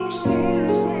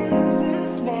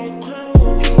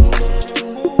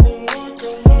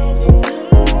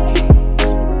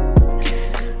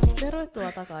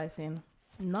takaisin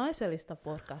Naisellista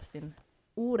podcastin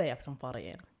uuden jakson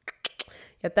pariin.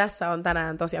 Ja tässä on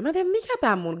tänään tosiaan, mä en tiedä mikä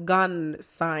tää mun gun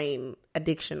sign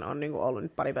addiction on niin ollut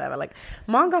nyt pari päivää. Like,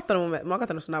 mä oon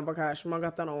kattonut Snabocash, mä oon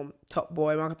kattonut Top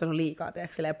Boy, mä oon kattonut liikaa,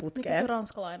 tiedätkö, silleen putkeen. Mikä se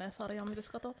ranskalainen sarja, mitä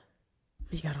sä katot?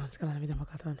 Mikä ranskalainen, mitä mä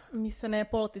katon? Missä ne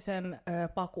poltti sen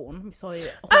pakuun, missä oli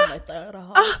huumeita ja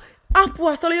rahaa.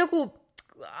 Apua, se oli joku,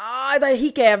 tai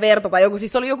hikeä ja verta tai joku,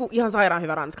 siis se oli joku ihan sairaan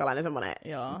hyvä ranskalainen semmonen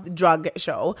drug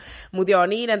show. Mut joo,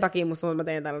 niiden takia musta tuntuu,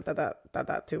 että mä tein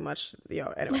tätä too much,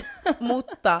 joo, anyway.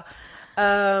 Mutta,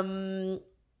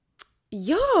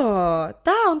 joo,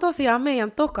 tää on tosiaan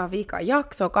meidän toka vika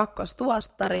jakso,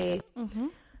 kakkostuottari.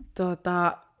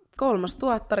 Kolmas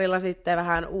tuottarilla sitten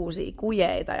vähän uusia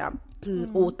kujeita ja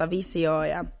uutta visioa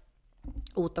ja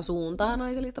uutta suuntaa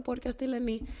Naisellista podcastille,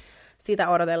 niin sitä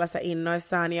odotellessa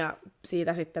innoissaan, ja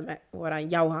siitä sitten me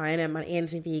voidaan jauhaa enemmän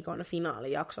ensi viikon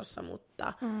finaalijaksossa,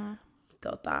 mutta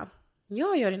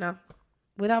joo Jodina,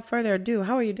 without further ado,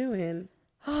 how are you doing?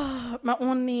 Mä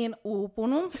oon niin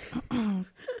uupunut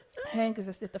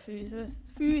henkisesti että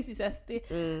fyysisesti.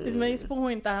 Siis mä just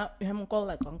puhuin yhden mun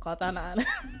kollegan kanssa tänään,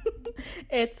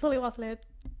 että se oli vaan silleen,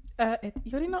 että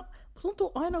Jodina,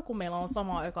 tuntuu aina kun meillä on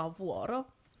sama aika vuoro,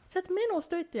 sä et menossa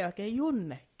töitten jälkeen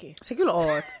jonnekin. Se kyllä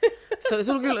oot.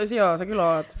 Sä kyllä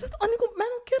oot. Mä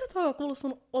en ole kertaa kuullut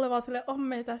sun olevaa silleen,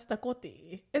 mene tästä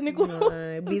kotiin. Et niinku,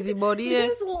 busybody.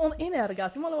 Miten sulla on energiaa?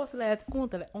 Mä olen vaan silleen, että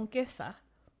kuuntele, on kesä.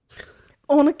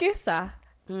 On kesä.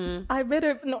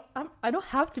 I don't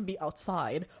have to be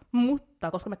outside.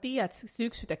 Mutta, koska mä tiedän, että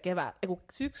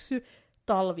syksy,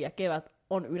 talvi ja kevät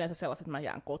on yleensä sellaiset, että mä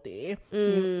jään kotiin.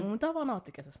 Niin mun pitää vaan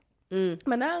nauttia kesässä.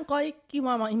 Mä näen kaikki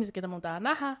maailman ihmiset, ketä mun tää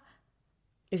nähdä.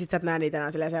 Ja sit sä et näe niitä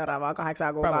enää silleen seuraavaa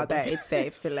 8 kuukautta, it's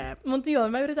safe silleen. Mut joo,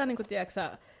 mä yritän niinku,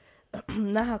 tiedäksä,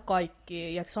 nähdä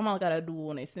kaikki ja samalla käydä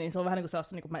duunissa, niin se on vähän niinku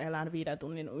sellaista, niin kun mä elän 5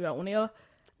 tunnin yöunilla,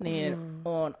 niin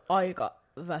on aika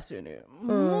väsynyt.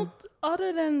 Mut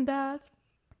other than that,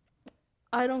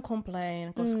 I don't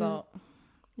complain, koska,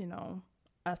 you know,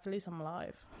 at least I'm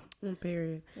alive.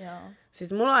 Period. Yeah.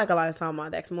 Siis mulla on aika lailla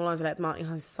samaa, teeks? Mulla on silleen, että mä oon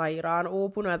ihan sairaan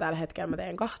uupunut ja tällä hetkellä mä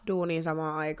teen 2 duunia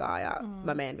samaan aikaan ja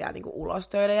mä menen vielä niinku ulos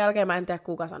töiden jälkeen. Mä en tiedä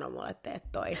kuka sanoo mulle, että teet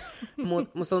toi.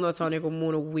 Mut musta tuntuu, että se on niinku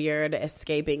mun weird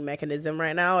escaping mechanism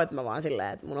right now, että mä vaan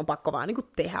silleen, että mun on pakko vaan niinku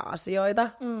tehdä asioita.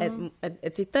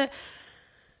 Et sitten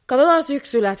katsotaan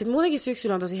syksyllä, että sit muutenkin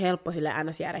syksyllä on tosi helppo silleen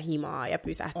ns. Jäädä himaa ja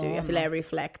pysähtyä ja silleen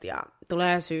reflect ja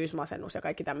tulee syysmasennus ja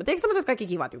kaikki tämmöiset. Eikö tämmöiset kaikki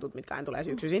kivat jutut, mitkä aina tulee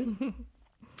syksyisin?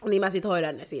 Niin mä sit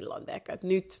hoidan ne silloin, teekö, että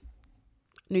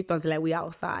nyt on silleen we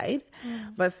outside.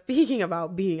 But speaking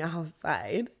about being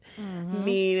outside,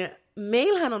 niin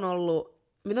meillähän on ollut,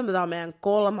 mitä me tää on meidän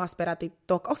 3. peräti,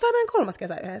 onko tää meidän 3.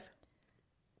 kesä yhdessä?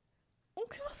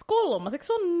 Onko se vasta 3? Eikö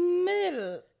se on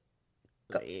 4?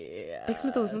 Eikö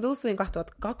me tulimme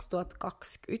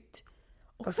 2020?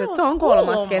 Se on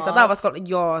 3. kesä. Tää on vasta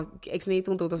joo, eikö niin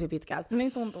tuntuu tosi pitkältä?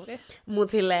 Niin tuntuukin. Mut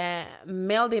silleen,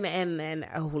 me oltiin ennen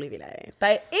hulivilejä.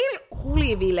 Tai ei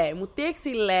hulivilejä, mut tiedätkö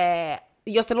silleen,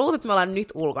 jos te luulet, että me ollaan nyt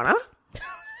ulkona,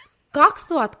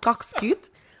 2020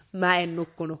 mä en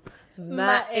nukkunut.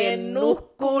 Mä en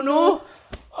nukkunut.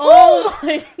 Oh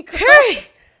my god.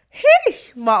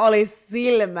 Hei! Mä olin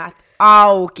silmät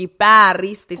auki, pää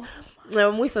ristis.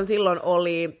 Mä muistan silloin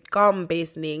oli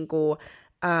kampis niinku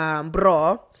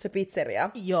Bro, se pizzeria.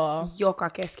 Joo. Joka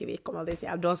keskiviikko me oltiin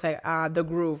siellä The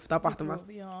Groove tapahtumassa.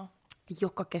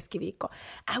 Joka keskiviikko.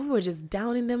 And we were just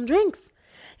down in them drinks.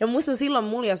 Ja muistan silloin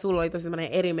mulla ja sulla oli tosi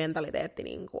semmoinen eri mentaliteetti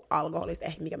niin alkoholista,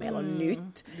 ehkä mikä meillä on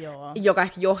nyt. Joo. Joka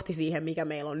ehkä johti siihen, mikä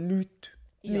meillä on nyt.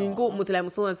 Mutta silleen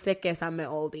musta tuntuu, että se kesä me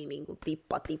oltiin niinku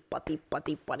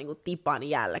tippa niinku tipan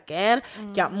jälkeen.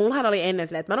 Ja mullahan oli ennen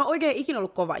silleen, että mä en ole oikein ikinä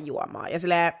ollut kova juomaa. Ja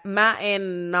silleen mä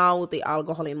en nauti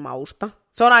alkoholin mausta.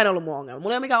 Se on aina ollut mun ongelma.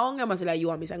 Mulla ei ole mikään ongelma silleen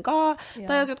juomisen kaa.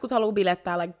 Tai jos jotkut haluaa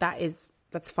bilettää, like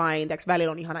that's fine. Teeks,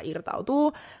 välillä on ihana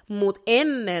irtautua. Mut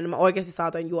ennen mä oikeasti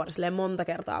saatoin juoda silleen monta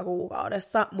kertaa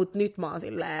kuukaudessa. Mut nyt mä oon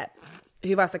silleen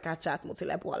hyvässä catchat, mut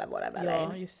silleen 5 vuoden välein.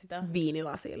 Joo, just sitä.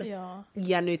 Viinilasille. Joo.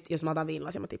 Ja nyt, jos mä otan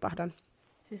viinilasin, mä tipahdan.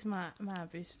 Siis mä en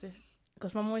pysty.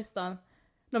 Koska mä muistan,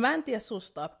 no mä en tiedä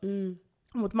susta,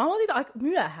 mutta mä aloitin aika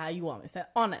myöhään juomisen,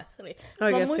 honestly.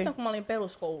 Mä muistan, kun mä olin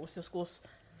peruskoulussa joskus,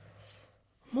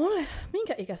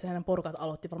 minkä ikäisen porukat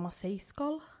aloitti? Varmaan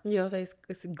 7. Joo,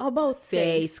 About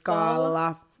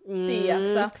 7.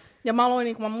 Tiedätkö? Ja mä aloin,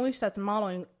 niin mä muistan, että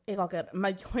mä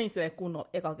join silleen kunnolla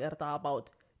eka kertaa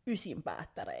about 9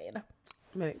 päättäreinä.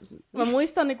 Mä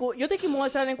muistan, niinku, jotenkin mulla oli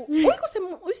sellainen, niinku, oliko se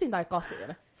 9 tai 8?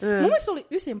 Mun mielestä se oli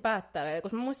 9 päättäreinä,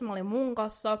 koska mä muistan, mä olin mun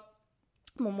kanssa,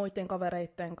 mun muiden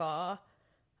kavereitten kanssa.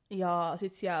 Ja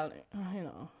sit siellä,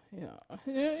 Joo.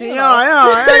 You know,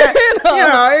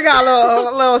 you got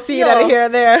a little scenery here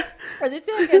and there. Ja sit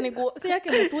sen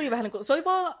jälkeen mulla tuli vähän niinku,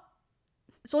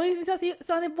 se oli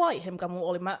sellainen vaihe, mikä mulla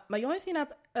oli. Mä join siinä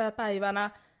päivänä,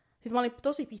 sit mä olin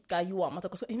tosi pitkään juomatta,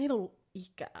 koska ei meillä ollut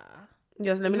ikää.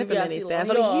 Joo, sinne minne te menitte. Ja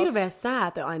se oli hirveä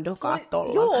säätö aina dokaa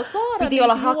tolla. Joo, saada piti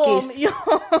olla hakis.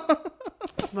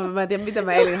 Mä en tiedä, mitä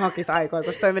mä elin hakisaikoja,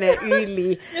 koska toi menee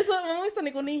yli. Ja mä muistan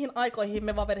niihin aikoihin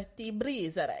me vaan vedettiin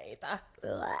breezereitä.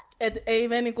 Et ei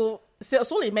me se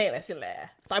oli meille silleen,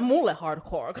 tai mulle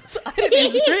hardcore, koska I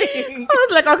didn't drink. Mä oon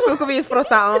sille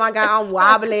 2,5%, oh my god, I'm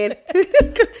wobbling.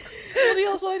 Mutta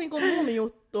joo, se oli mun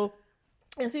juttu.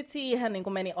 Ja sit siihen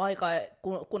meni aika,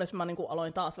 kunnes mä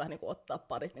aloin taas vähän ottaa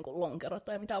parit lonkerot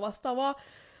tai mitä vastaavaa.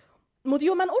 Mut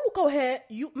joo, mä en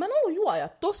ollut juoja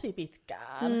tosi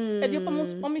pitkään. Et jopa mun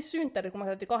synttärit, kun mä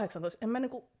käytin 18,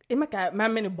 mä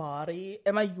en mennyt baariin,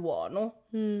 en mä juonut.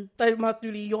 Tai mä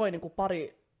yli join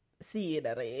pari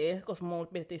siideriä, koska mulla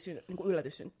pidettiin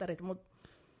yllätyssynttärit. Mut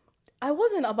I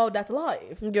wasn't about that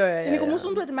life. Joo. Musta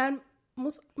tuntuu, että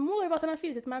mulla oli vaan sellainen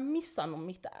fiilis, että mä en missannut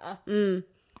mitään.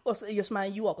 Jos mä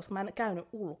en juo, koska mä en käynyt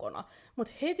ulkona. Mut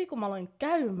heti kun mä aloin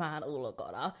käymään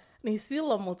ulkona, niin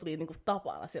silloin mut tuli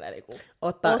tapana silleen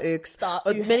ottaa yksi.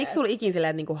 Menikö sulla ikin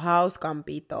silleen, että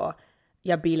hauskanpito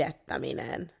ja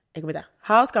bilettäminen, eikö mitä?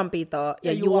 Hauskanpito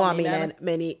ja juominen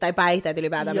meni, tai päihteet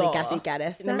ylipäätään meni käsi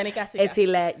kädessä. Ne meni käsi että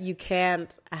silleen, you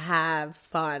can't have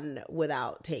fun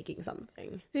without taking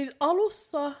something. Siis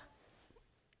alussa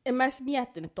en mä edes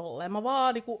miettinyt tolleen. Mä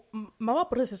vaan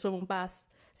prosessoin mun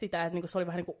päässä sitä, että se oli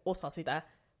vähän osa sitä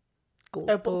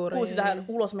kulttuuria. Sitä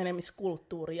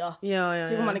ulosmenemiskulttuuria. Joo.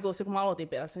 Sitten kun mä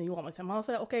aloitin vielä sen juomisen, mä olin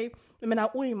se, okei, me mennään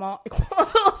uimaan.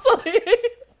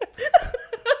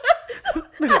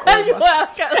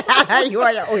 Älä juo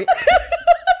ja ui.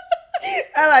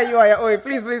 Älä juo ja ui,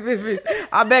 please.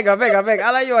 Beg,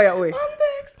 älä juo ja ui.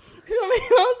 Anteeksi.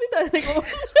 Mä on sitä,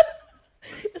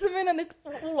 jos me mennään nyt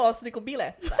ulos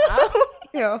bilettää,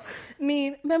 joo.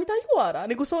 niin meidän pitää juoda.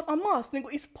 Se on a must,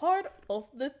 it's part of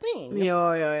the thing.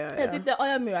 Joo. Ja sitten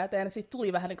ajan myöten sit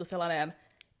tuli vähän sellainen,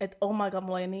 että oh my god,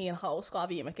 mulla oli niin hauskaa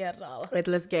viime kerralla.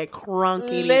 Että let's get crunk.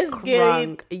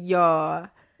 Joo.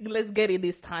 Let's get it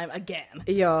this time again.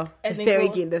 Joo, stay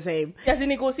ikin the same. Ja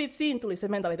sit siinä tuli se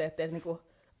mentaliteetti, että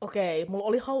okei, mulla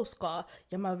oli hauskaa,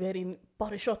 ja mä vedin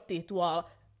pari shottia tuolla.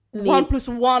 Niin.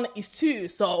 1 + 1 is 2,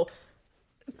 so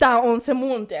tää on se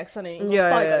mun, tiiäksä,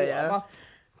 taikajuoma.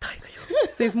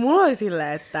 Siis mulla oli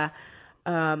silleen, että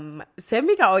se,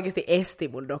 mikä oikeasti esti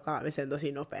mun dokaamisen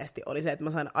tosi nopeasti, oli se, että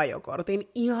mä sain ajokortin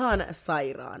ihan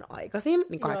sairaan aikaisin,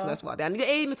 niin 18-vuotiaana.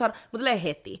 Ei nyt saada, mutta silleen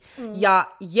heti. Ja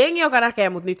jengi, joka näkee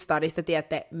mut nyt stadista,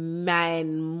 tiedätte,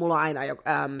 mulla on aina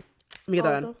mikä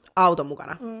toi on? Auto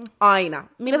mukana. Aina.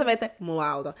 Minä sä menette? Mulla on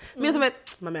auto. Minä sä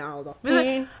menet? Mä menen autoon.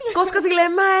 Koska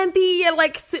silleen mä en tiedä,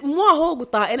 mua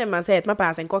houkuttaa enemmän se, että mä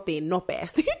pääsen kotiin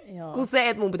nopeasti, kuin se,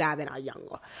 että mun pitää venää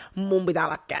jango. Mun pitää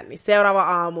olla känni. Seuraava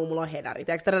aamu mulla on hedari.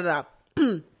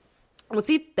 Mut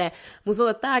sitten, mun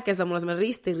sanotaan, että tää kesä mulla on semmoinen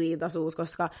ristiriitaisuus,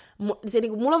 koska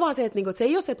mulla on vaan se, että se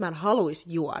ei ole se, että mä en haluis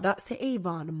juoda, se ei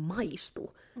vaan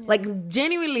maistu.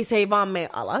 Genuinely se ei vaan mene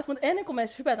alas. Mut ennen kuin me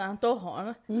edes hypätään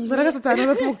tohon. Mä rakastan, että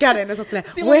sä otat mun käden ja sä oot silleen,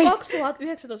 silloin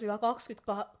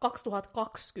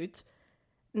 2019-2020,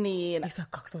 niin... Ei se ole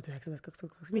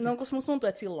 2019-2020? No, koska musta tuntuu,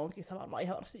 että silloinkin sä varmaan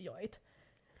ihan varmasti joit.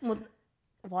 Mut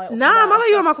vai... Mä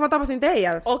aloin juomaan, kun mä tapasin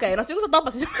teidät. Okei, no silloin kun sä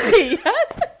tapasit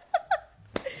teidät.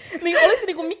 Niin oliko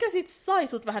se mikä sit sai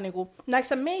sut vähän näetkö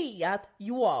sä meidät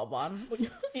juovan?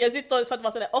 Ja sit sä oot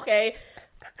vaan silleen, okei,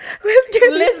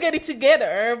 let's get it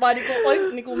together. Vai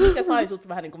mikä sai sut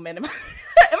vähän menemään?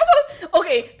 En mä sanois,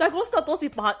 okei, tää kuulostaa tosi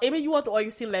paha. Ei me juotu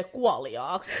oikein silleen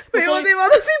kuoliaaksi. Me juotiin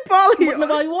vaan tosi paljon. Mut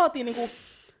me vaan juotiin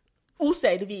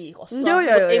usein viikossa. Joo.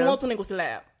 Ei me oltu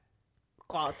silleen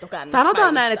kaattokännissä.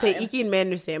 Sanotaan näin, että se ei ikin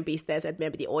mennyt siihen pisteeseen, että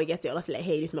meidän piti oikeasti olla silleen,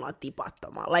 hei, nyt me ollaan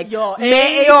tipattomaan.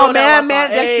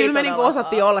 Kyllä me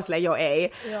osattiin olla silleen,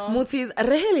 ei. Mut siis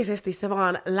rehellisesti se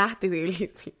vaan lähti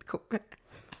tyyliin sit, kun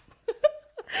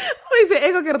oli se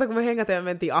eka kerta, kun me hengataan ja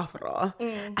mentiin afroon.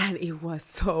 And it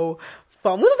was so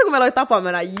fun. Muistatko, kun meillä oli tapa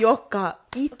mennä joka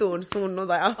itun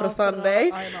sunnuntai Afro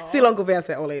Sunday, silloin kun vielä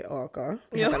se oli ok.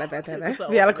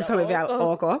 Vielä kun se oli vielä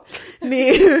ok.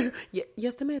 Niin,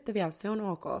 jos te menette vielä, se on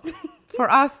ok. For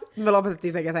us, me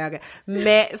lopetettiin sen kesän jälkeen.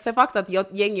 Se fakta, että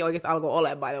jengi oikeasti alkoi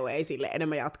olemaan, by the way, sille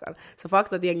enemmän jatkan. Se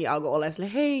fakta, että jengi alkoi olemaan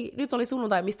sille, hei, nyt oli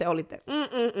sunnuntai, mistä te olitte?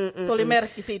 Se oli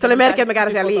merkki siitä. Se oli merkki, että me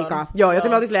käydään siellä liikaa. Joo,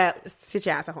 joten me oltiin silleen, sit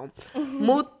jazz at home.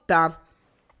 Mutta...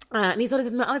 niin se oli se,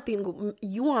 että me alettiin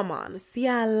juomaan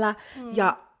siellä,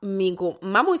 ja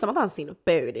mä muistan, mä tanssin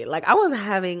pöydillä. I was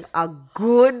having a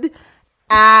good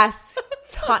ass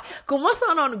time. Kun mä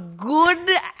sanon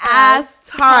good ass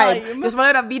time. Jos mä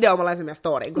löydän video, mä laisin meidän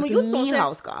storyin, koska se on niin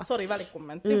hauskaa. Sori,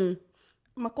 välikommentti.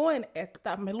 Mä koen,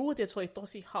 että me luultiin, että se oli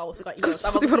tosi hauska ilta.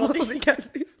 Koska mä varmaan tosi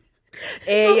käynnissä.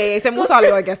 Ei, se musa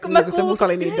oli oikeesti, se musa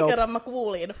oli niin dope. Kerran mä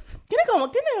kuulin.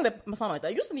 Kenelle mä sanoin, että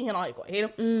just niihin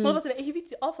aikoihin. Mä olin silleen, ei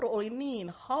vitsi, afro oli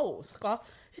niin hauska.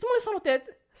 Sitten mulle sanottiin,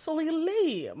 että se oli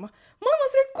lame. Mä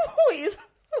olin silleen, kuis.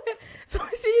 Se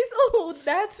oli siis ollut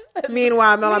that's...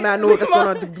 Meanwhile, me ollaan meidän nurkassa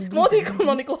kunnon... Mä otin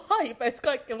kunnon niinku hypeet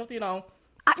kaikkea, mut you know...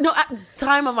 No,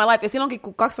 time of my life. Ja silloinkin,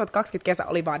 kun 2020 kesä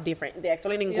oli vaan different. Se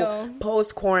oli niinku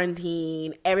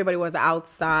post-quarantine, everybody was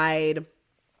outside.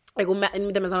 Ja kun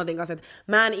miten me sanottiin kanssa, että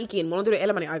mä en mulla on tyyli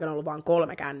elämäni aikana ollut vaan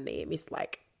 3 känniä, mistä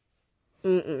like...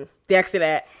 Tiedätkö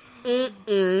silleen...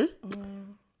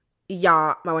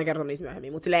 Ja mä voin kertoa niistä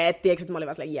myöhemmin, mutta silleen, et tiedätkö, että mä olin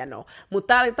vaan silleen, yeah, no.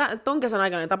 Mutta ton kesän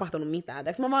aikana ei tapahtunut mitään,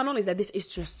 tiedätkö? Mä vaan olin silleen, this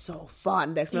is just so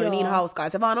fun, tiedätkö? Mä oli niin hauskaa, ja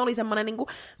se vaan oli semmonen niinku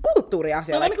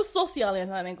kulttuuriasia. Se on niinku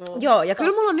sosiaalinen niinku... Joo, ja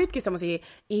kyllä mulla on nytkin semmosia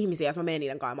ihmisiä, jos mä menen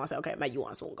niiden kanssa, mä oon se, okei, mä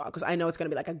juon sunkaan, koska I know it's gonna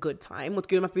be like a good time, mutta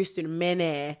kyllä mä pystyn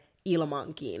menee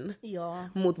ilmankin. Joo.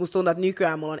 Mut musta tuntuu, että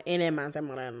nykyään mulla on enemmän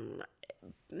semmonen...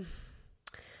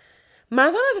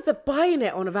 Mä sanoisin, että se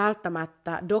paine on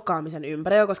välttämättä dokaamisen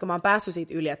ympärillä, koska mä oon päässyt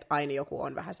siitä yli, että aina joku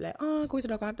on vähän silleen, kuin se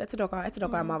dokaa, et se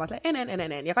dokaa, ja mä oon vaan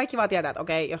silleen, en. Ja kaikki vaan tietää, että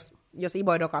okei, jos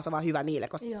Iboi dokaa, se on vaan hyvä niille,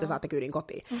 koska te saatte kyydin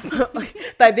kotiin.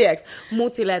 Tai tiedätkö?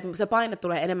 Mut silleen, että se paine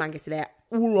tulee enemmänkin silleen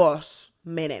ulos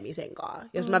menemisen kanssa.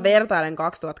 Jos mä vertailen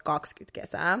 2020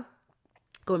 kesää,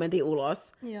 kun me mentiin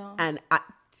ulos,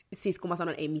 siis kun mä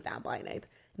sanon, ei mitään paineita.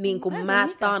 Niin kuin mä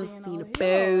tanssin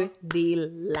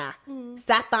pöydillä.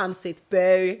 Sä tanssit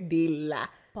pöydillä.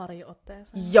 Pari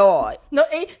otteeseen. Joo. No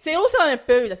ei, se ei ollut sellainen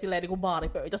pöytä silleen niin kuin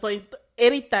baaripöytä. Se oli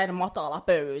erittäin matala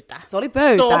pöytä. Se oli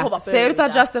pöytä. Sohvapöytä. Se yrittää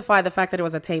justify the fact that it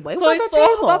was a table. Se oli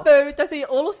sohvapöytä. Se ei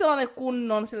ollut sellainen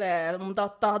kunnon silleen, mun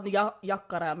ottaa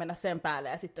jakkara ja mennä sen päälle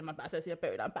ja sitten mä pääsen siihen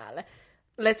pöydän päälle.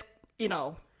 Let's, you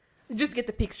know, just get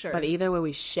the picture. But either way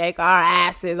we shake our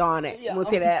asses on it. Mut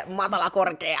silleen matala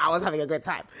korkea, I was having a good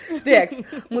time. Tiedätkö?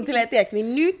 Mut silleen, tiedätkö,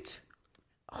 niin nyt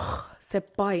se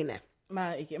paine.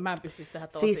 Mä en pystyisi tehdä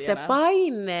tosi siis se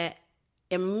paine,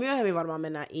 ja myöhemmin varmaan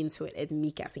mennään into it, että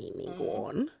mikä siinä niinku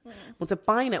on. Mutta se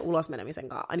paine ulos menemisen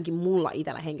kanssa, ainakin mulla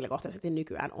itsellä henkilökohtaisesti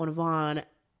nykyään, on vaan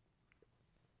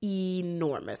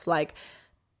enormous. Like,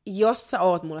 jos sä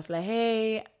oot mulle silleen,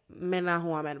 hei, mennään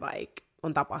huomenna vaikka,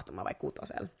 on tapahtuma vaikka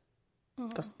 6.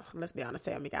 Koska let's be honest,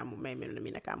 se ei ole mikään, me ei mennyt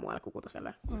minnekään muualle kuin 6.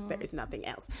 There is nothing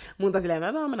else. Mutta silleen,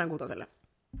 mennään 6.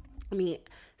 Niin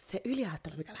se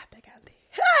yliajattelu, mikä lähtee käyntiin.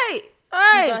 Hei!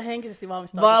 Pitää henkisesti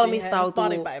valmistautua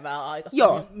pari päivää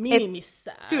aikaisemmin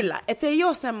minimissään. Kyllä, että se ei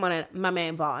ole semmonen, mä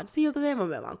menen vaan siltaseen, mä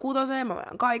menen vaan 6, mä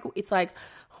menen kaiku. It's like,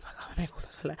 oh my god, mä menen 6,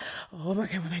 oh my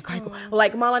god, mä menen kaiku.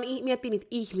 Like, mä alan miettiä niitä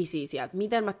ihmisiä sieltä,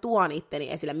 miten mä tuon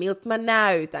itteni esille, miltä mä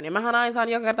näytän. Ja mähän aina saan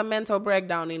joka kerta mental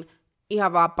breakdownin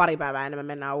ihan vaan pari päivää ennen mä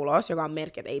mennään ulos, joka on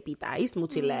merkki, että ei pitäisi,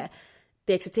 mutta silleen,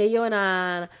 tiedätkö, että se ei ole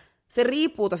enää, se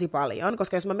riippuu tosi paljon,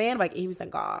 koska jos mä menen vaikka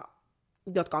ihmisten kanssa,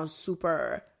 jotka on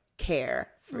super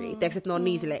carefree, tiedätkö, että ne on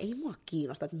niin silleen, ei mua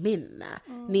kiinnosta, että mennään,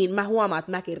 niin mä huomaan,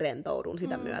 että mäkin rentoudun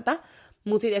sitä myötä.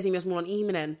 Mutta sitten esimerkiksi, jos mulla on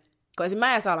ihminen, kun esimerkiksi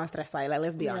mä ja sä ollaan stressaajille,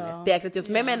 let's be honest, tiedätkö, että jos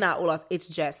me mennään ulos,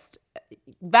 it's just,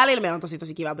 välillä meillä on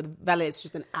tosi kiva, mutta välillä it's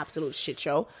just an absolute shit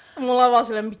show. Mulla on vaan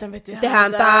silleen, mitä me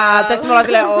tehdään täällä. Tiedätkö, me ollaan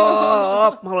silleen, mä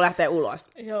haluan lähteä ulos.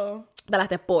 Joo. Tai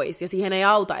lähteä pois, ja siihen ei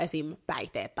auta esim.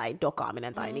 Päihteet tai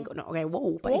dokaaminen, tai niinku, no okei,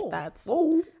 päihteet,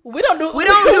 We don't do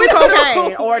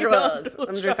cocaine or drugs,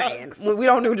 I'm just saying. We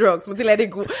don't do drugs, mutta silleen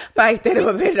niinku päihteiden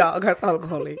mä vedän kanssa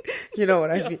alkoholia. You know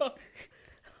what I mean?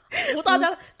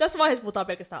 Tässä vaiheessa puhutaan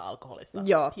pelkästään alkoholista.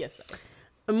 Joo.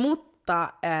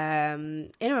 Mutta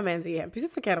enemmän menen siihen.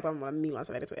 Pystytkö kertomaan mulle, milloin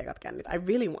sä vedit sun ekat kännit? I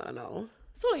really wanna know.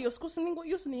 Se oli joskus niinku,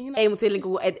 just niihin... Ei, mutta silleen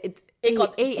niinku,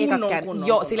 ei ekat kännit.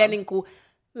 Joo, silleen niinku...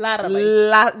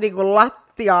 niinku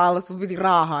lattialla, sun piti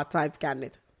raahaa type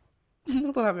kännit.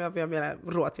 Mulla tulee vielä mieleen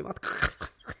ruotsimatka.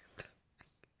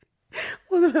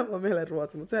 Mulla tulee vaan mieleen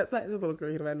ruotsi, mutta se tuli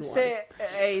kyllä hirveän nuori.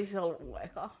 Se ollut mun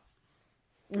eka.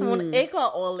 Mun eka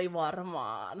oli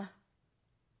varmaan...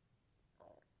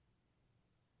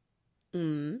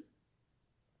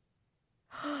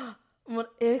 Mun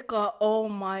eka,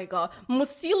 oh my god. Mut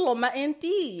silloin mä en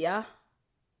tiedä.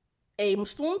 Ei,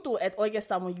 musta tuntuu, että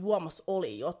oikeastaan mun juomassa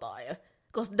oli jotain.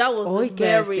 Because that was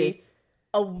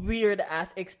a weird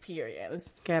ass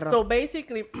experience. Kerro. So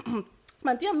basically,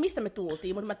 mä en tiedä missä me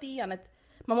tultiin, mutta mä tiedän, että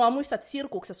mä vaan muistan, että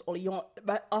sirkuksessa oli jo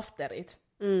afterit.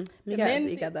 Mikä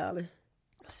ikä tää oli?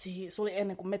 Se oli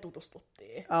ennen kuin me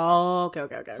tutustuttiin. Oh,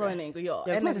 okei. Se oli niinku, joo.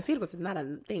 Jos mä se sirkuksessa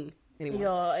nähdään thing.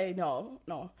 Joo, ei,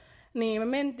 no. Niin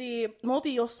me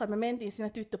oltiin jossain, me mentiin sinne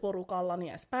tyttöporukalla niin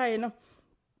edespäin.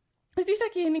 Sitten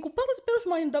yhtäkkiä niin perus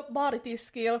mä olin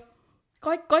baaritiskillä.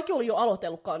 Kaikki oli jo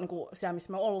aloitellutkaan niin siellä,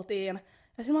 missä me oltiin.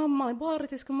 Ja sitten mä olin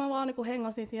baaritiskillä, mä vaan niin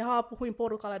hengasin siihen, puhuin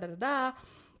porukalle, ja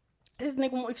sitten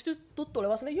niin mun yksi tuttu oli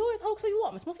vaan silleen, joo, et haluatko sä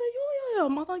juomista? Mä olin joo,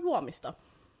 mä otan juomista.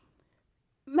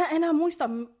 Mä en enää muista,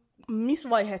 missä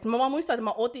vaiheessa. Mä vaan muistan, että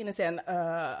mä otin sen,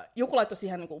 joku laittoi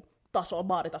siihen niin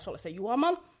baaritasolle sen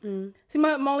juoman. Sitten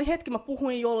mä olin hetki, mä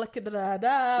puhuin jollekin,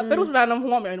 perus mä en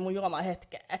huomioinut mun juomaa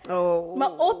hetkeä. Mä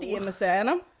otin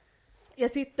sen, ja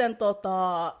sitten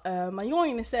mä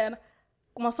join sen,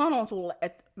 kun mä sanon sulle,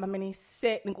 että mä menin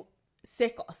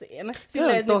sekaisin. Se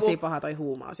on tosi paha toi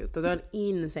huumausjuttu, se on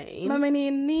insane. Mä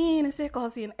menin niin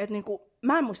sekaisin, että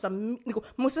mä en muista,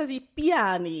 muista sellaisia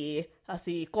pieniä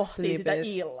kohtia sitä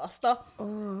illasta.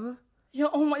 Ja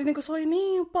se oli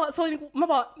niin se oli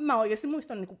mä oikeesti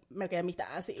muistan melkein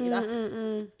mitään siitä.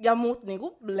 Ja mut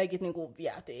leikit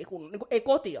vietiin, ei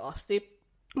kotiin asti,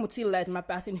 mut silleen, että mä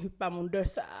pääsin hyppään mun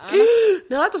dösään.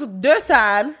 Ne laittoi sut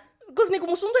dösään? Koska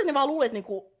musta tuntuu, että ne vaan luuli, että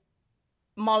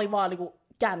mä olin vaan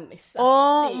kännissä.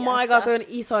 Oh my god, toi on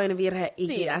isoin virhe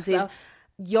ikinä. Siis,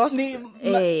 jos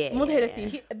mut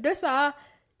heitettiin dösää,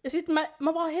 ja sit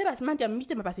mä vaan heräsin, mä en tiedä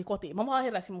miten mä pääsin kotiin, mä vaan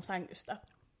heräsin mun sängystä.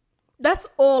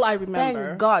 That's all I remember.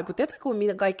 Thank God, kun tiedätkö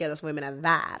miten kaikkea tuossa voi mennä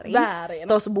väärin.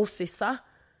 Tuossa bussissa.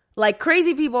 Like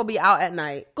crazy people be out at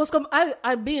night. Koska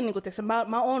I've been,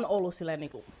 mä oon ollut silleen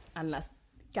ns.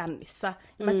 Kännissä.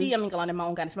 Ja mä tiedän minkälainen mä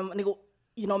oon kännissä.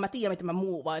 Mä tiedän miten mä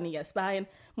muuvaan niin edespäin.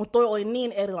 Mutta toi oli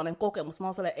niin erilainen kokemus. Mä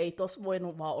oon silleen, ei tos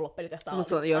voinut vaan olla pelkästään.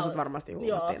 Joo, sut varmasti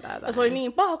huomattiin täältä. Ja se oli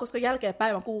niin paha, koska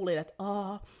jälkeenpäin kuulin, että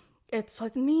sä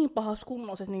olit niin pahassa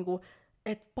kunnossa,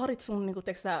 että parit sun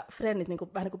frendit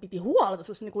vähän piti huolta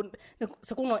susta,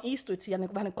 sä kunnon istuit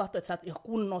siihen vähän katsoit, että sä et ihan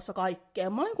kunnossa kaikkea.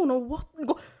 Mä olin kunnon,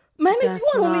 mä en edes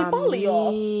juonut niin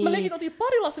paljon. Mä otin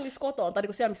pari lasillista kotoa, tai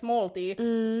siellä missä me oltiin.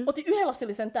 Otin yhden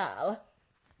lasillisen täällä.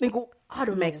 I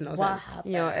don't makes know no what sense.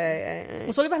 happened. Joo, ei.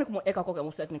 Mut se oli vähän mun eka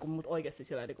kokemus, että mut oikeesti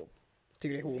sillä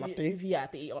tyyli huumattiin.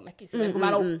 Vietiin jonnekin.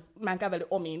 Mä en kävellyt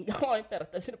omiin jaloin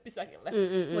periaatteessa sinne pysäkille.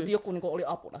 Mutta joku oli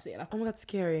apuna siinä. Oh my god,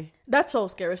 scary. That's so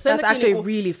scary. That's actually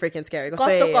really freaking scary.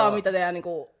 Kattokaa mitä teidän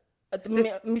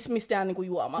mistä teidän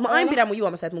juomaa. Mä aina pidän mun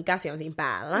juomassa, että mun käsi on siinä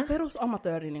päällä. Perus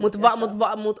amatööri.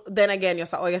 Mut then again,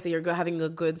 jos sä oikeasti you're having a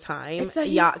good time,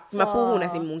 ja mä puhun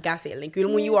esim. Mun käsillä, niin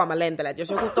kyllä mun juoma lentelee. Että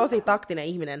jos joku tosi taktinen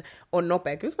ihminen on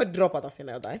nopea, kyllä sä voit dropata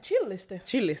sinne jotain.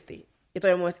 Chillisti. Ja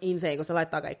toi on mun mielestä insane, kun se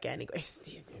laittaa kaikkea,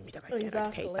 mitä kaikkea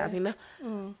heittää sinne.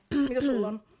 Mitä sulla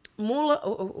on? Mulla,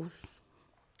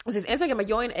 siis ensinnäkin mä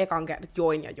join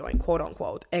quote on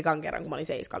quote, ekan kerran, kun mä olin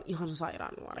 7, ihan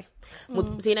sairaan nuori.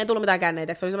 Mut siinä ei tullut mitään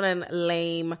känneitä, se oli semmonen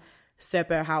lame,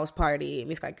 söpö house party,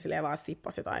 missä kaikki silleen vaan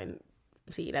sippas jotain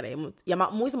siideriä. Ja mä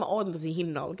muistan, mä ootin tosi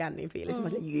hinnolla kännin fiilis. Mä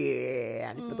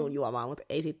olin nyt mä tuun juomaan, mutta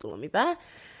ei siitä tullut mitään.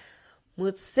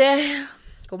 Mut se,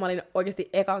 kun mä olin oikeasti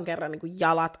ekan kerran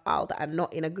jalat alta, and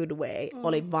not in a good way,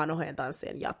 oli vanhojen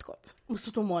tanssien jatkot.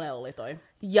 Musta sun monella oli toi.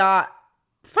 Ja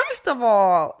first of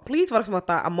all, please voidaanko mä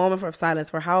ottaa a moment of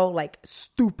silence for how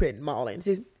stupid mä olin.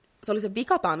 Siis se oli se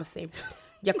vikatanssi.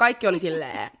 Ja kaikki oli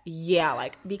silleen,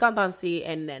 vikan tanssi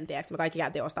ennen, tiiäks, me kaikki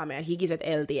käytiin ostaa meidän hikiset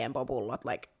El Tiempo-pullot.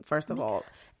 First of all,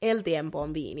 El Tiempo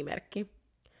on viinimerkki.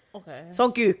 Okay. Se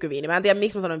on kyykkyviini. Mä en tiedä,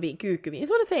 miksi mä sanon kyykkyviini.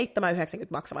 Se on 7,90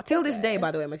 maksavat. Till this day,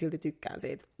 by the way, mä silti tykkään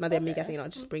siitä. Mä en tiedä, mikä siinä on.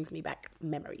 It just brings me back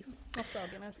memories.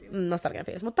 Nostalginen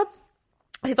fiilis. Mutta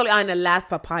sitten oli aina last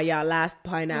papaya, last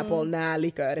pineapple, nää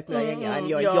liköörit, mitä jengi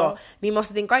aina joo. Niin me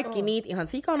ostettiin kaikki niitä ihan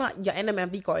sikana, ja ennen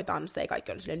meidän vikoitansseja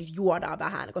kaikki oli silleen, nyt juodaan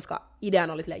vähän, koska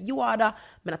ideana oli silleen juoda,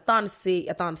 mennä tanssiin,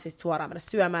 ja tanssista suoraan mennä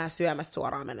syömään, ja syömästä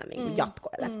suoraan mennä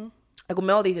jatkoille. Ja kun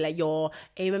me oltiin silleen,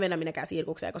 ei me mennä minäkään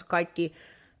sirkukseen, koska kaikki,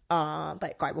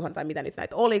 tai kaivuhan tai mitä nyt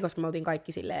näitä oli, koska me oltiin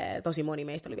kaikki silleen, tosi moni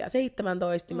meistä oli vielä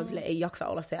 17, niin me oltiin silleen, ei jaksa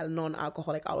olla siellä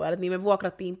non-alkoholik-alueella, niin me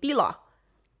vuokrattiin tila.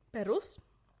 Perus?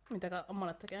 Mitä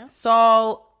monet tekee?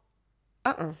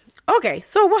 Okay,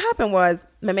 so what happened was,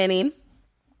 me menin,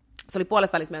 se oli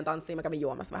puolessa välissä meidän tanssiin, mä kävin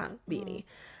juomassa vähän viiniä.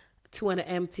 To an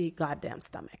empty goddamn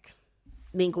stomach.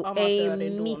 Ei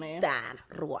mitään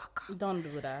ruokaa. Don't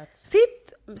do that.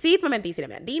 Siitä me mentiin sinne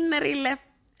meidän dinnerille,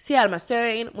 siellä mä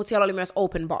söin, mutta siellä oli myös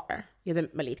open bar, joten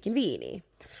mä liitkin viiniä.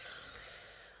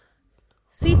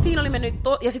 Sitten siinä oli mennyt,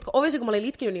 ja sitten kun kun mä olin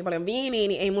litkinyt niin paljon viiniä,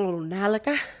 niin ei mulla ollut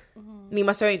nälkä. Niin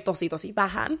mä söin tosi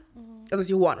vähän. Ja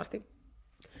tosi huonosti.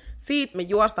 Siitä me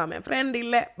juostaan meidän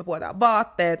friendille, me puhutaan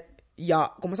vaatteet.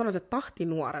 Ja kun mä sanoin, että tahti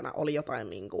nuorena oli jotain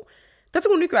Tätä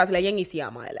kun nykyään silleen jengi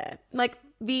siamailee.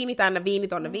 Viini tänne, viini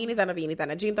tonne, viini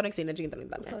tänne, gin tonic sinne, gin tonic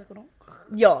tänne.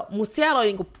 Joo, mut siellä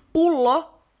oli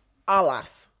pullo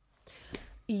alas.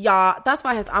 Ja tässä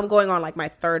vaiheessa I'm going on like my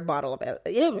third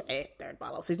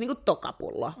bottle, siis niinku toka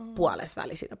pullo,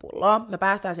 puolesväli sitä pulloa. Me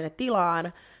päästään sinne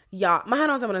tilaan, ja mähän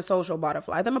on semmoinen social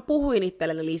butterfly, että mä puhuin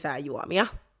itselleni lisää juomia.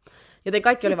 Joten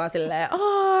kaikki oli vaan silleen,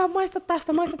 maista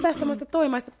tästä, maista toi,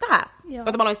 maista tää.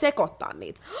 Joten mä aloin sekoittaa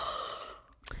niitä.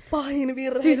 Pahin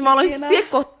virhe. Siis mä aloin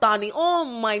sekoittaa, niin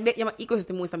ja mä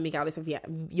ikuisesti muistan, mikä oli se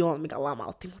mikä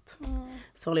lamautti mut.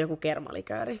 Se oli joku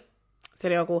kermalikööri. Se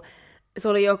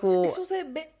oli joku...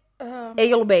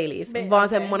 Ei ollut Baileys, vaan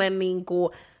semmonen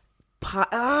niinku...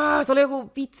 se oli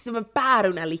joku semmonen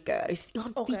päärynälikööri.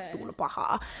 Ihan vittuun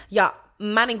pahaa. Ja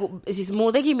mä niinku... Siis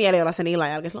mulla teki mieli olla sen illan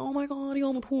jälkeen. Oh my god,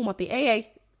 joo, mut huumattiin.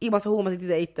 Ei. Imassa huumasit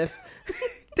itse.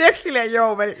 Tiedätkö silleen,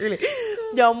 joo, meni yli.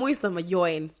 Ja muistan, mä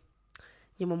join.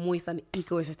 Ja mä muistan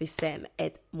ikuisesti sen,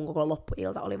 että mun koko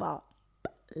loppuilta oli vaan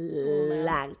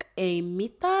blank. Ei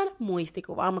mitään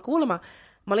muistikuvaa.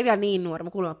 Mä olin vielä niin nuori,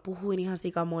 mä puhuin ihan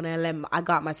sikamonelle. I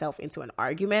got myself into an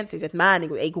argument. Siis että mä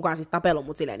niinku, ei kukaan siis tapellut,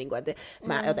 mutta silleen niinku, että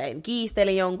mä joten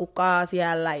kiistelin jonkunkaan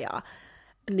siellä ja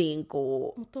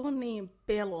niinku... Mutta on niin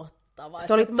pelottava.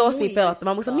 Se oli tosi pelottava.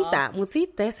 Mä muistan mitään. Mutta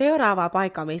sitten seuraavaa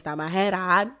paikkaa, mistä mä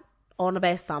herään, on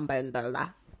vessanpöntöltä.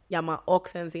 Ja mä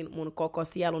oksensin mun koko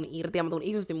sielun irti. Ja mä tuun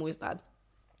ikuisesti muistaa, että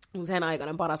mun sen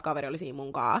aikainen paras kaveri oli siinä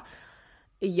munkaan.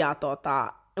 Ja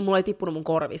mulla ei tippunut mun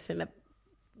korvis sinne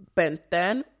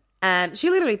pönttöön. And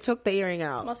she literally took the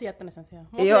earring out. Mä olisin jättänyt sen siihen.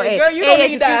 Joo, ei,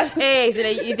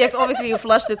 obviously you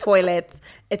flush the toilet.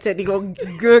 Että se niinku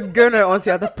gönö on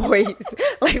sieltä pois.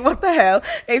 Like what the hell?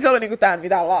 Ei se ole niinku tää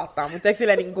mitään laattaa. Mutta eikö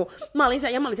silleen niinku... Mä olin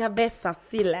siellä vessassa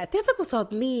silleen. Tiedätkö, kun sä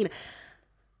oot niin...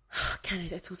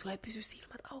 Kännit, että sulla ei pysy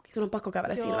silmät auki. Sun on pakko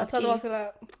kävellä silmät kiinni. Joo, sä oot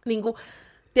vaan niinku...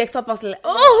 Tiedätkö, sä oot vaan silleen...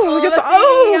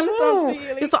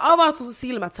 jos sä avaat sun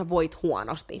silmät, sä voit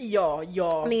huonosti.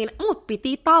 Joo. Niin mut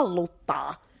piti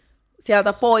talluttaa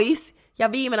sieltä pois.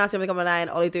 Ja viimeinen asia, mikä mä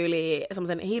näin, oli tyyli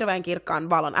semmoisen hirveän kirkkaan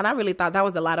valon. And I really thought that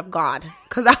was the light of God.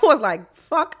 Because I was like,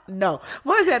 fuck no.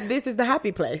 Mä olisin, että this is the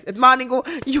happy place. Että mä oon niinku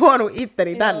juonut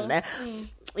itteni tänne.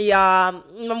 Ja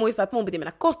mä muistan, että mun piti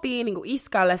mennä kotiin niinku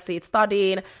iskälle siitä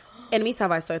studiin. En missään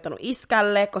vaiheessa soittanut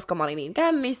iskälle, koska mä olin niin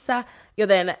kännissä.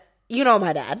 Joten... You know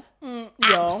my dad.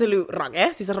 Absolute rage.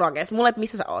 Siis rages. Mulle, että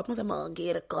missä sä oot? Mä oon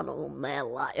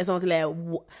Kirkkonummella. Ja se on silleen,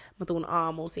 mä tuun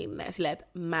aamulla sinne. Silleen, että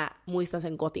mä muistan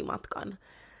sen kotimatkan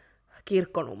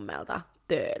Kirkkonummelta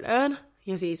Töölöön.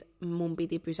 Ja siis mun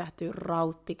piti pysähtyä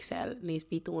rauttiksella niissä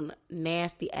vitun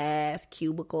nasty ass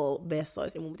cubicle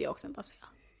vessoissa. Ja mun piti oksentaa siellä.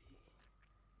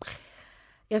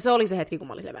 Ja se oli se hetki, kun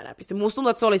mä olin enää pysty. Musta tuntuu,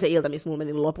 että se oli se ilta, missä mulla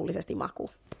meni lopullisesti maku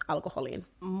alkoholiin.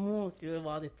 Mulla kyllä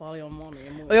vaati paljon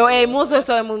monia. Joo, ei, musta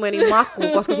se oli, mulla meni maku,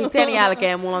 koska sit sen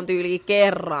jälkeen mulla on tyyli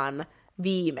kerran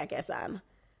viime kesän.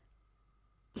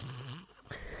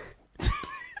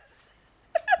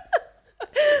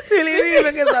 Tyyli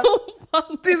viime kesän.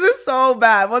 This is so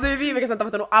bad. Mä oon viime kesän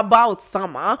tapahtunut about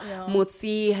sama,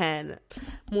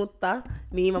 mutta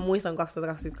niin mä muistan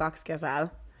 2022 kesällä.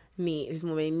 Niin, siis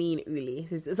mulla meni niin yli.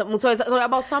 Mutta se oli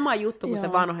about sama juttu kuin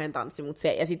se vanhojen tanssi,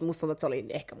 ja sit musta tuntuu, että se oli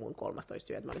ehkä mun 13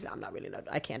 syy, että mä olisin, I'm not really,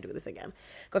 I can't do this again.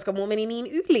 Koska mulla meni niin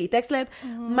yli. Teekö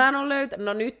mä en ole löytänyt,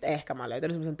 no nyt ehkä mä oon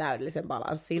löytänyt semmoisen täydellisen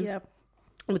balanssin. Yep.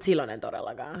 Mutta silloin en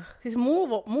todellakaan. Siis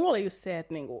mulla oli just se,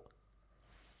 että niinku,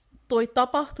 toi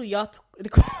tapahtui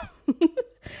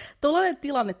tollainen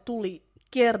tilanne tuli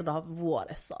kerran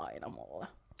vuodessa aina mulle.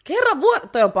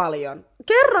 Toi on paljon.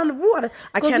 Kerran vuodessa.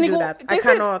 I can't do that. I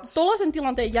cannot. Tollaisen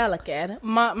tilanteen jälkeen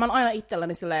mä oon aina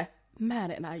itselläni silleen, mä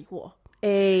en enää juo.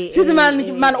 Ei. Sitten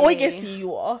mä en oikeesti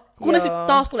juo. Kunnes sitten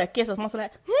taas tulee kesät, mä oon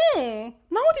silleen,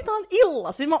 nautitaan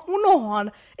illassa. Siis mä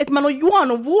unohan, että mä en oo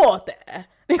juonut vuoteen.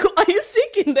 Niinku, are you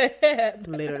sick in the head?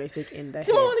 Literally sick in the head.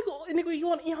 Siis mä niinku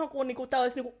juon ihan kuin tää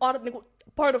olisi niinku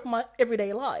part of my everyday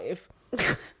life.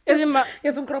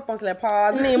 Ja sun kroppa on silleen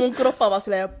pause. Niin, mun kroppa on vaan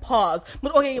silleen pause.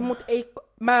 Mut okei, ei,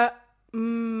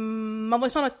 mä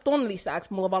voin sanoa, että ton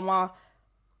lisäksi mulla on varmaan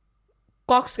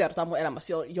 2 kertaa mun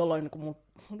elämässä, jolloin mun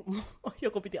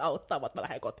joku piti auttaa, että mä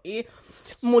lähden kotiin.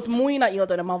 Mut muina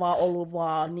iltoina mä oon vaan ollut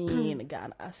vaan niin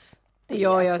gänäs.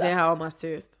 Joo, se ihan omasta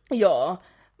syystä. Joo,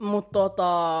 mut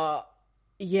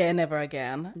never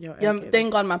again. Joo, ja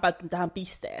tenkaan mä päätin tähän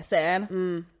pisteeseen,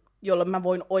 jolloin mä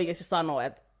voin oikeasti sanoa,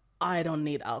 että I don't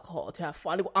need alcohol to have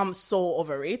fun. Niinku, I'm so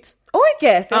over it.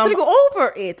 Oikeesti? Oletko niinku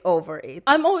over it?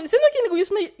 Sen takia, niinku,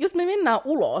 jos me mennään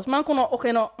ulos, mä oon kun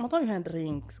okei, no mä otan yhden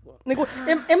drinks. Niinku,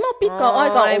 en mä oo pitkään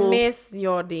aikaa ollut. I miss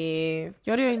Jodi.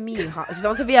 Jodi oli niin siis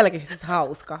on se vieläkin siis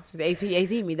hauska. Siis ei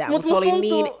siinä mitään, mutta se oli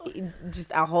niin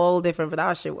just a whole different, but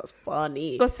that shit was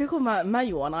funny. Koska kun mä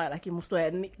juon ainakin, musta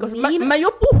tulee koska mä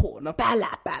jo puhun. Pälä.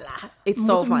 It's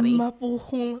so funny. Mä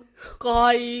puhun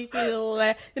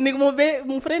kaikille. Ja niinku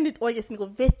mun friendit oikeesti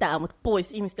niinku vetää mut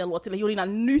pois ihmisten luot sille Julina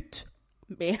nyt.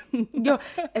 Joo,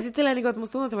 ja sit silleen, että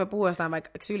musta tuntuu, että se voi puhua jostain vaikka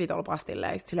ksylitolpastille,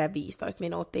 ja sit silleen 15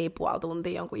 minuuttia, puoli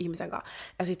tuntia jonkun ihmisen kanssa.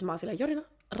 Ja sit mä oon silleen, Jorina,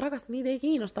 rakas, niitä ei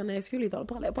kiinnosta ne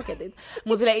ksylitolpapaketit.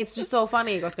 Mut silleen, it's just so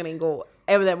funny, koska niinku,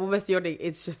 mun mielestä Jordi,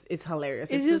 it's hilarious.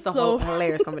 It's just a whole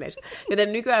hilarious combination.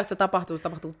 Joten nykyään, jos se tapahtuu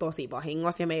tosi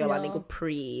vahingossa, ja me ei olla niinku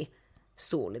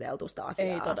suunniteltu sitä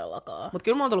asiaa. Ei todellakaan. Mut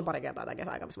kyllä mulla on tullut pari kertaa tämän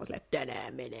kesän aikaa, missä mä silleen,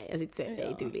 tänään menee, ja sit se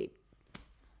ei tyyli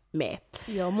me.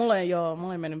 Joo, mulla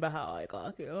ei mennyt vähän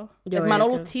aikaa kyllä. Joo, mä oon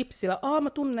ollut tipsillä, mä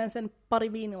tunnen sen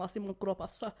pari viinilasi mun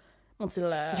kropassa. Mut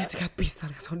silleen... Ja sä käyt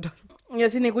pissaan ja se on done. Ja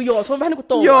sit niinku, se on vähän niinku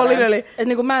tollainen. Joo, literally. Et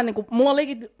niinku mä niinku, mulla on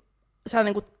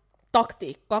sellainen niinku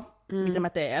taktiikka, mitä mä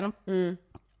teen,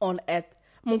 on, että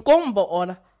mun kombo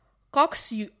on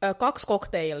 2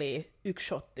 kokteilia, 1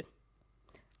 shotti.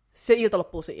 Se ilta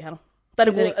loppuu siihen. Tai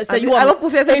niinku, se juominen... loppuu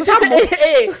siihen, se sammuu.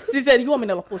 Ei, siis se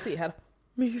juominen loppuu siihen.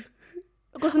 Miksi?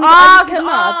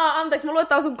 Anteeksi, mä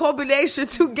luettaan sun combination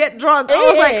to get drunk.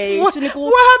 Ei, what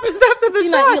happens after the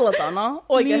sinä shot? iltana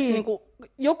oikeesti niinku,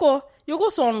 joko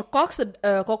se on 2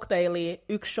 kokteilia,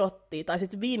 1 shotti, tai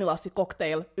sitten viinilassi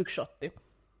cocktail, 1 shotti.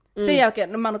 Sen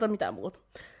jälkeen, mä en ota mitään muuta.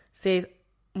 Siis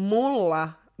mulla,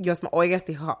 jos mä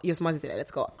oikeesti, jos mä olisin silleen,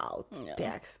 let's go out,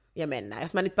 tiiäks, ja mennään.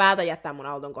 Jos mä nyt päätän jättää mun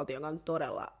auton kotiin, joka on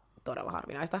todella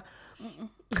harvinaista,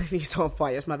 niin se on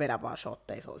fine, jos mä vedän vaan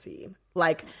shotteja, se on siinä.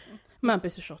 Like, mä en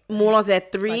pysty shotteja. Mulla on se,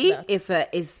 että 3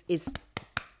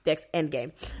 is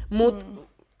endgame. Mut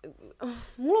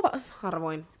mulla on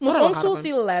harvoin. Mut on sun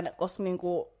silleen, koska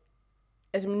niinku,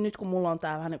 esimerkiksi nyt kun mulla on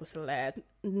tää vähän niinku silleen, että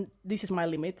this is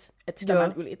my limit, että sitä mä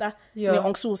en ylitä, niin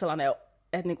onko sun sellainen,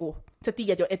 että niinku, sä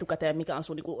tiedät jo etukäteen, mikä on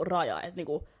sun niinku raja, että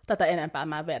niinku, tätä enempää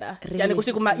mä en vedä. Ja niinku,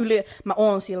 kun mä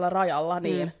oon sillä rajalla,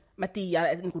 niin mä tiedän,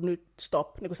 että niinku, nyt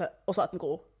stop, niinku sä osaat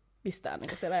niinku, pistää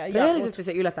niinku siellä. Reellisesti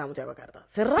se yllättää mut joka kerta.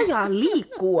 Se raja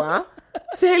liikkuu,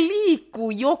 se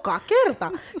liikkuu joka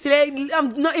kerta. Silleen,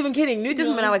 I'm not even kidding. Nyt jos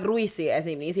mä mennään vaikka ruissiin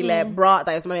esim, niin silleen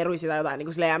tai jos mä menen ruissiin tai jotain,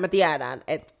 niin silleen mä tiedän,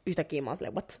 että yhtäkkiä mä oon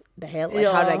silleen, what the hell, like,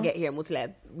 how did I get here? Mut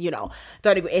silleen, you know,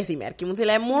 toi on niinku esimerkki. Mut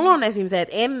silleen, mulla on esim se,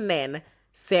 että ennen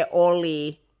se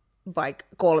oli vaikka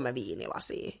 3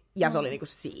 viinilasia, ja se oli niinku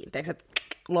siinä. Teekö, että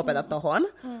lopeta tohon.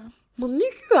 Mut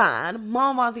nykyään mä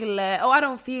oon vaan silleen, I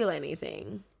don't feel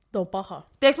anything. Tuo on paha.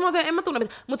 Tiedätkö, en mä tunne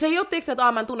mitään. Mutta se ei ole tiedätkö,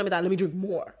 että mä en tunne mitään, let me drink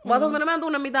more. Vaan se on semmoinen, mä en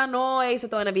tunne mitään, no ei se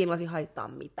toinen viinilasi haittaa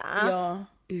mitään. Joo.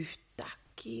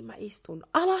 Yhtäkkiä mä istun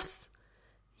alas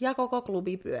ja koko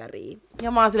klubi pyörii.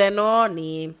 Ja mä oon silleen, no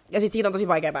niin. Ja sit siitä on tosi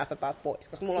vaikea päästä taas pois,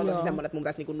 koska mulla on tosi semmoinen, että mun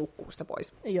pitäisi niinku nukkua se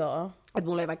pois. Joo. Että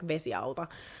mulla ei vaikka vesi auta.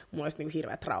 Mulla olisi niinku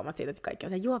hirveät traumat siitä, että kaikki on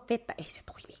se, juo vettä, ei se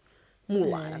toimi.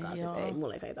 Mulla ainakaan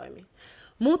mulla ei se ei toimi.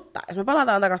 Mutta jos me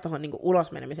palataan takaisin tuohon niinku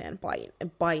ulosmenemiseen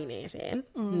paineeseen,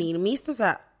 niin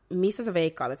mistä sä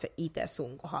veikkaat, että se itse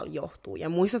sun kohdalla johtuu? Ja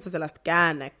muistatko sellaista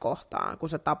käännekohtaa, kun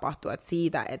se tapahtui, että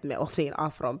siitä, että me oltiin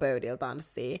afron pöydillä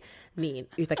tanssiin, niin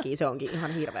yhtäkkiä se onkin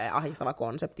ihan hirveä ahistava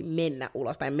konsepti mennä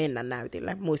ulos tai mennä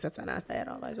näytille. Muistatko sä näistä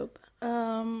eroavaisuutta?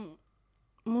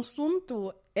 Musta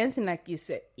tuntuu ensinnäkin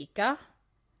se ikä.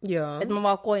 Joo. Että mä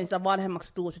vaan koin sitä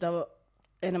vanhemmaksi tuu sitä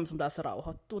enemmän sun tässä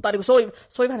rauhoittuu. Tai niinku se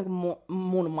oli vähän niinku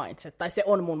mun mindset, tai se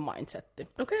on mun mindsetti.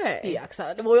 Okei.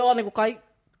 Tiedäksä? Voi olla niinku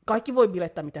kaikki voi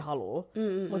bilettää miten haluu.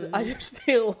 Mutta I just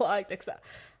feel like, teksä,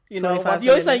 you know,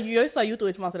 joissain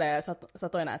jutuissa mä oon silleen, sä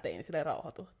et ole enää teini, silleen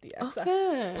rauhoitu, tiedäksä?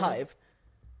 Type.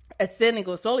 Et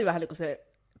se oli vähän niinku se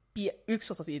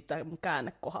yksi osa siitä mun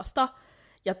käännekohdasta.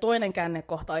 Ja toinen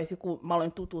käännekohta oli se, kun mä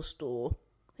aloin tutustua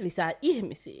lisää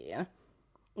ihmisiin.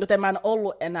 Joten mä en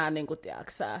ollut enää, niin kuin,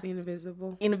 tiedäksä,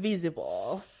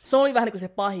 invisible. Se oli vähän niin kuin se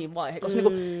pahin vaihe. Koska niin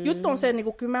kuin, juttu on se, niin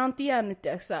kuin, kyllä mä oon tiennyt,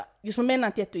 tiedäksä, jos me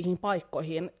mennään tiettyihin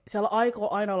paikkoihin, siellä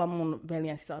aikoo aina olla mun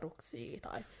veljen sisaruksia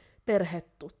tai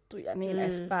perhetuttuja ja niin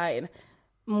edespäin.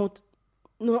 Mutta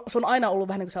no, se on aina ollut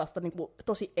vähän niin kuin sellaista niin kuin,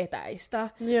 tosi etäistä.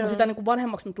 Mutta sitä niin kuin,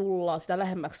 vanhemmaksi me tullaan, sitä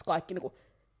lähemmäksi kaikki niin kuin,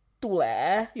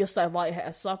 tulee jossain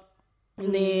vaiheessa.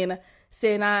 Niin se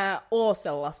ei enää ole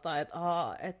sellaista, että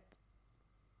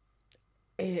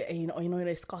ei noin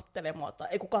edes kattele mua,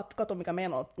 ei kun kato mikä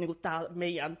niin tää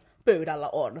meidän pöydällä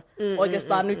on.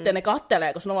 Oikeastaan nyt ne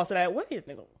kattelee, koska ne on vaan silleen, wait,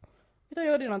 niin kuin, mitä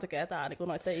Jodina tekee tää niin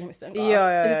noiden ihmisten kanssa.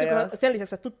 Ja sitten kun sen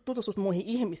lisäksi, että tutustut muihin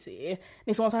ihmisiin,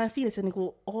 niin sulla on sellainen fiilis, että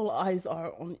niin all eyes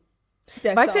are on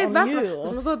vaikka se ei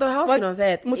koska musta toi hauskin on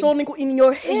se, että mutta se on niinku in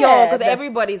your head. Joo, koska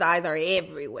everybody's eyes are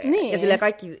everywhere. Niin. Ja silleen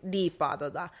kaikki diippaa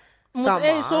samaa. Mutta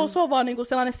ei, se on vaan niinku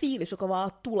sellainen fiilis, joka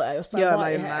vaan tulee jossain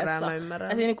vaiheessa. Mä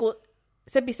ymmärrän. Ja niinku,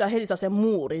 se pistää heti sen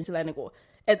muurin silleen niinku,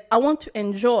 että I want to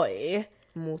enjoy,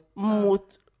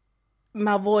 mut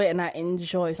mä voin enää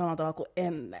enjoy samalla tavalla kuin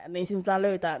ennen. Niin siinä pitää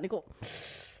löytää niinku,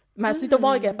 siitä on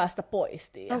vaikea päästä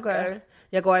pois. Okei.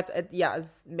 Ja koet, ja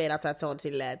meidät sä, että se on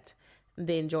silleen, että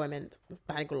the enjoyment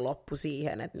vähän niin kuin loppu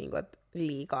siihen, että niinku, et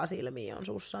liikaa silmiä on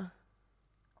sussa.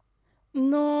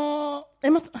 No,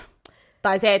 en mä...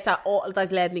 Tai se, että tai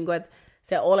silleen, että niinku, et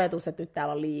se oletus, että nyt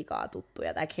täällä on liikaa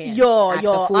tuttuja, tai can't joo, I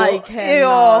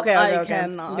cannot.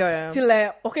 Okay. Joo.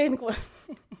 Silleen, okei, niinku...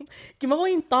 Kyllä mä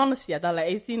voin tanssia tälle,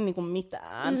 ei siinä niinku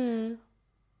mitään.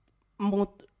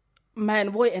 Mut mä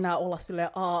en voi enää olla silleen,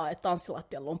 että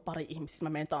tanssilattialla on pari ihmistä, mä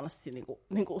menen tanssiin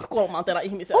niinku kolmantena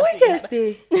ihmisenä.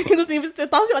 Oikeesti? Se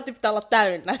tanssilatti pitää olla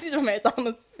täynnä, sitten mä menen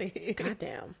tanssiin. God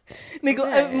damn. Niinku,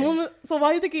 se on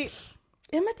vaan jotenkin,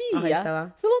 en mä tiedä. Ahistavaa.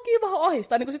 Se onkin vähän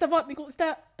ahistaa,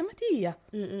 sitä, en mä tiedä.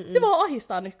 Se vaan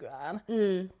ahistaa nykyään.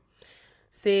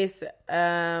 Siis,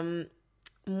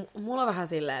 mulla on vähän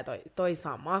silleen toi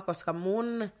sama, koska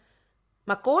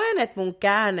mä koen, että mun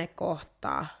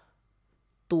käännekohta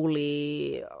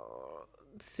tuli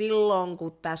silloin,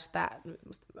 kun tästä,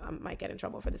 I might get in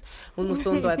trouble for this, mutta musta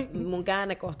tuntuu, että mun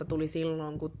käännekohta tuli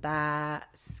silloin, kun tää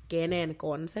skenen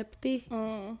konsepti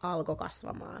alkoi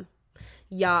kasvamaan.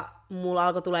 Ja mulla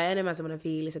alkoi tulee enemmän semmoinen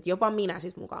fiilis, että jopa minä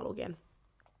siis mukaan lukien,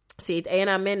 siitä ei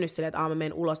enää mennyt silleen, että mä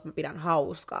menen ulos, mä pidän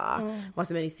hauskaa, vaan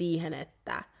se meni siihen,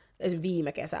 että esimerkiksi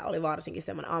viime kesä oli varsinkin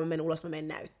semmoinen, mä menen ulos, mä menen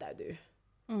näyttäytyy.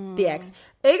 Tiedäks?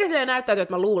 Eikä silleen näyttäytyy,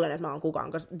 että mä luulen, että mä oon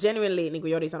kukaan, koska genuinely, niin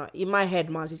kuin Jodi sanoi, in my head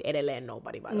mä oon siis edelleen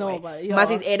nobody, by the way. Mä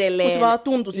siis edelleen... Mutta se vaan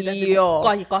tuntui sitä, että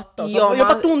kaikki kattoo.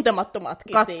 Jopa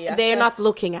tuntemattomatkin, they're not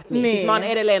looking at me. Niin. Siis mä oon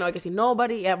edelleen oikeasti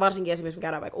nobody, ja varsinkin esimerkiksi me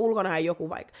käydään vaikka ulkona, ja joku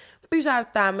vaikka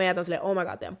pysäyttää meidät, on silleen, oh my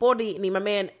god, teidän body, niin mä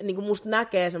menen, niin kuin musta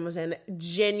näkee semmoisen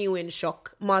genuine shock.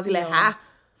 Mä oon silleen,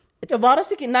 ja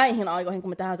varsinkin näihin aikoihin, kun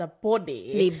me tehdään tätä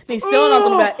bodia, niin se on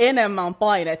antanut vielä enemmän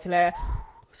paineet silleen...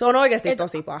 Se on oikeasti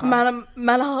tosi paha.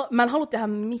 Mä en halua tehdä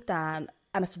mitään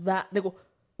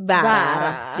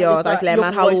väärää. Joo, tai silleen mä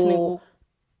en halua...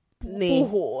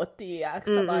 puhua,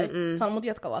 tiiäksä, tai sano mut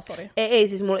jatka vaan, sori. Ei,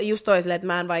 siis mulla just toi silleen, että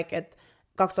mä en vaikka, että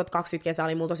 2020 kesä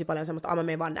oli mulla tosi paljon semmoista, mä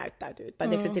menen vaan näyttäytyy. Tai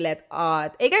tiiäksä, silleen,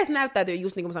 että eikä edes näyttäytyy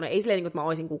just niin kuin mä sanoin, ei silleen, niin kuin, että mä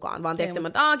oisin kukaan, vaan tiiäksä,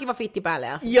 että kiva fitti päälle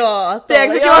ja... Joo,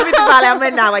 tiiäksä, kiva fitti päälle ja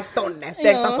mennään vaikka tonne,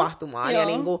 tiiäksä, tapahtumaan. Ja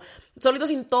niin kuin, se oli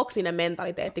tosi toksinen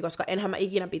mentaliteetti, koska enhän mä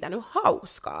ikinä pitänyt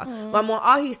hauskaa. Vaan mua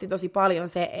ahisti tosi paljon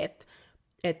se,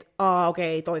 että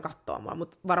okei, toi kattoo mua,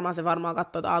 mutta varmaan se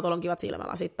kattoo, että tuolla on kivat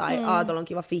silmälasit, tai tuolla on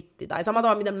kiva fitti, tai samalla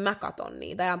tavalla, miten mä katon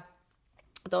niitä. Ja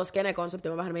tuossa skene-konsepti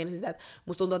mä vähän meinasin sitä, että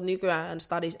musta tuntuu, että nykyään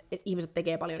stadis, että ihmiset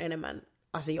tekee paljon enemmän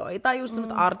asioita, just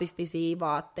semmoista artistisia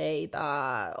vaatteita,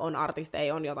 on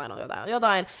artisteja, on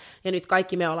jotain, ja nyt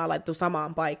kaikki me ollaan laitettu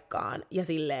samaan paikkaan, ja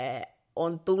silleen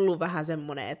on tullut vähän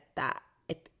semmoinen, että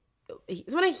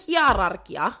semmoinen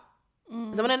hierarkia,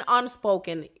 semmoinen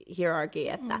unspoken hierarchy,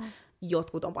 että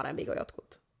jotkut on parempi kuin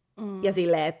jotkut. Ja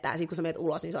silleen, että sit kun sä menet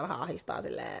ulos, niin se on vähän ahistaa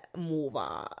silleen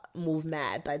move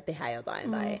mad, tai tehdä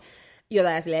jotain, tai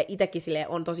jotain, ja silleen itekin silleen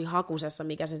on tosi hakusessa,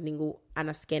 mikä se niinku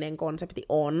NS-skenen konsepti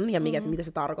on, ja mitä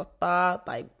se tarkoittaa,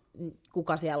 tai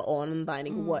kuka siellä on, tai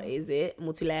niinku what is it,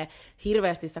 mut silleen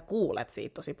hirveästi sä kuulet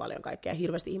siitä tosi paljon kaikkea, ja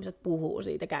hirveästi ihmiset puhuu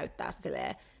siitä ja käyttää sitä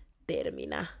silleen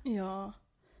terminä. Joo.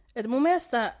 Et mun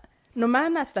mielestä, no mä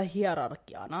en näe sitä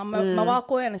hierarkiana, mä vaan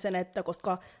koen sen, että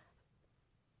koska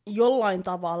jollain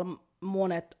tavalla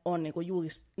monet on niinku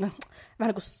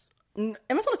vähän kuin,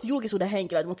 en mä sano, että julkisuuden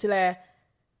henkilöitä, mutta silleen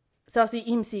sellaisia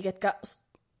ihmisiä, ketkä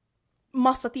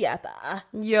massa tietää.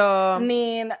 Joo.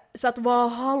 Niin sä et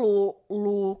vaan haluu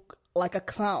look like a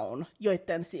clown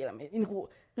joitten silmissä, niinku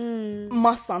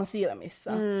massan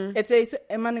silmissä. Et se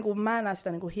ei, mä en näe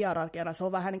sitä niinku hierarkiana, se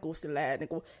on vähän niinku silleen,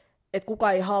 niinku, että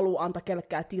kukaan ei halua antaa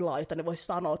kellekään tilaa, jotta ne voisi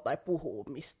sanoa tai puhua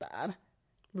mistään.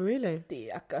 Really?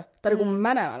 Tiedätkö? Tai niin kuin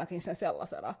mä näen ainakin sen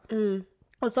sellaisena.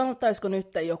 Sanottaisiko nyt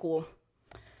joku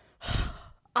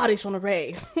Addison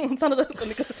Rae? Sanotaisiko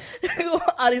niin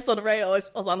Addison Rae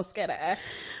olisi osannut skeneä.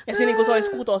 Ja se, niin se olisi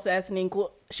kutoseessa, niin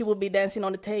she would be dancing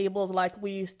on the tables like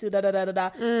we used to,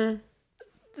 da.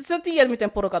 Sä tiedät,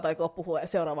 miten porukat aikoo puhua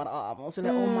seuraavan aamuun.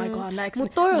 Silleen, oh my god, näikö...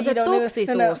 Mutta toi on se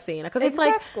toksisuus siinä.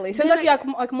 Exactly. Sen takia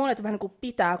aika monet vähän niin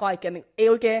pitää kaiken, niin ei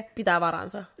oikein... Pitää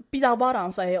varansa. Pitää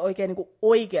varansa, ei oikein niin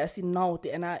oikeasti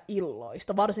nauti enää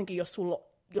illoista. Varsinkin, jos sulla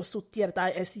jos sut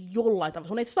tiedetään edes jollain tavalla.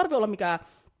 Sun ei tarvitse olla mikään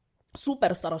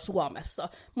superstara Suomessa,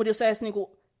 mutta jos sä edes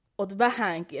niinku oot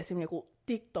vähänkin esimerkiksi joku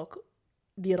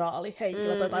TikTok-viraali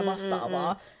henkilö tai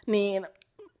vastaavaa, niin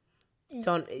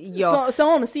se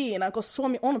on siinä, koska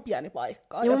Suomi on pieni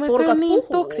paikka. Ja mun mielestä se on niin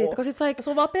toksista, koska se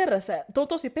on vaan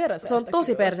tosi perseestä. Se on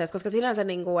tosi perseestä, koska sinänsä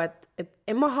niinku, että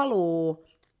en mä haluu,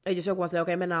 jos joku on silleen,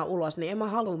 okei, mennään ulos, niin en mä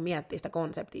haluu miettiä sitä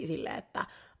konseptia silleen, että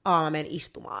mä menen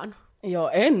istumaan. Joo,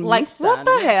 en missään. What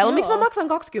the hell? Miksi mä maksan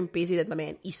 20 siitä, että mä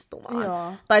menen istumaan?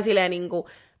 Joo. Tai silleen niinku,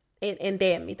 en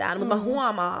tee mitään, mutta mä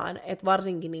huomaan, että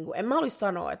varsinkin, niinku, en mä olisi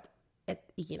sanoa, että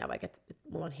ikinä vaikka, että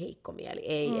mulla on heikko mieli.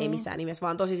 Ei missään nimessä,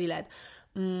 vaan tosi silleen, että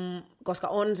koska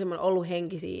on ollut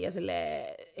henkisiä ja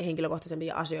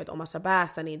henkilökohtaisempia asioita omassa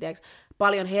päässä, niin tiiäks,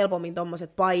 paljon helpommin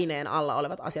tommoset paineen alla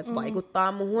olevat asiat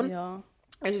vaikuttaa muhun. Ja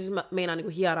siis mä meinaan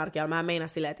niinku hierarkialla, mä en meinaa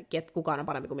silleen, että kukaan on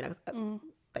parempi kuin minä,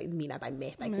 tai minä tai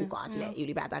me tai kukaan, silleen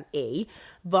ylipäätään ei,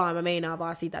 vaan mä meinaan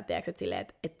vaan sitä, tiiäks, että silleen,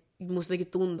 että musta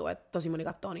jotenkin tuntuu, että tosi moni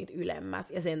katsoo niitä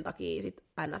ylemmäs, ja sen takia sit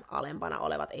ns. Alempana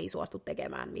olevat ei suostu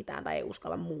tekemään mitään, tai ei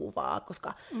uskalla muuvaa,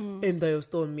 koska entä jos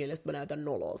tuon mielestä mä näytän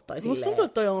nololta, tai silleen. Musta tuntuu,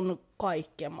 että toi on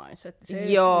kaikkien mindset.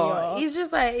 Joo, it's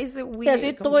just like, it's weird. Ja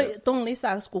sit ton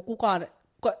lisäksi, kun kukaan,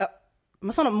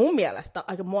 mä sanon mun mielestä,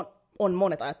 aika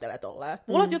monet ajattelee tolleen.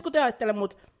 Mulla jotkut ei ajattele,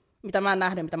 mutta mitä mä en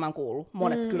nähnyt, mitä mä oon kuullut,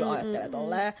 monet kyllä ajattelee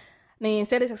tolleen. Niin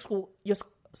sen lisäksi, jos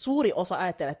suuri osa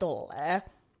ajattelee tolleen,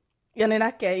 ja ne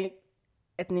näkee,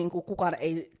 että niinku kukaan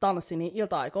ei tanssi, niin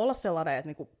ilta aikoo olla sellainen, että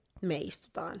niinku me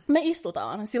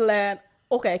istutaan. Silleen,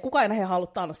 okei, kukaan ei halua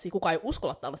tanssia, kukaan ei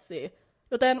uskalla tanssia.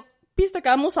 Joten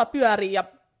pistäkää musa pyöriin ja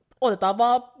otetaan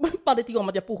vaan parit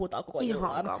juomat ja puhutaan koko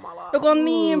illan. Ihan kamalaa. Joka on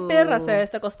niin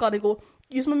peräseestä, koska niinku,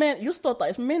 jos me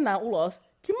mennään ulos,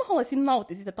 kyllä mä haluaisin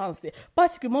nauttia sitä tanssia.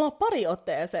 Paitsi kyllä me ollaan pari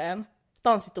otteeseen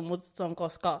tanssittu, mutta se on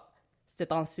koska se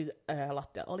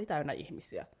tanssilattia oli täynnä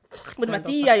ihmisiä. Mutta mä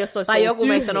tiedän, jos se olisi tai joku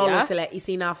tyhjä. Meistä on ollut silleen, is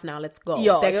enough now, let's go.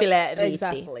 Joo,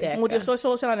 riitti. Mutta jos se olisi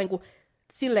ollut sellainen niin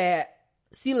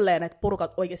silleen, että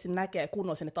porukat oikeasti näkee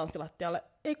kunnon sinne tanssilattialle,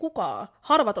 ei kukaan.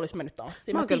 Harvat olisi mennyt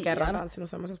tanssiin. Mä oon kyllä kerran tanssinut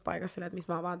semmoisessa paikassa silleen, että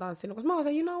missä mä oon vaan tanssinut, koska mä oon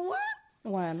se, you know what?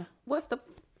 When? What's the...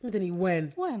 Miten niin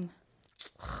when? When?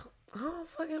 Oh,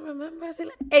 fucking remember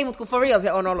sille. Ei, mut kun for real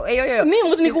se on ollut. Ei. Niin,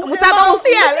 mutta siis, mut sä oot ollut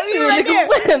siellä.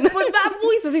 Mut mä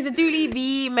muistan siis se tyyli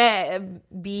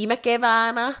viime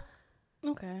keväänä.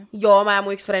 Okay. Joo, mä ja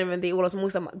mun yksi frendi mentiin ulos.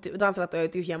 Muistan, tanssilat oli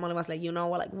tyhjää. Mä olin vaan silleen, you know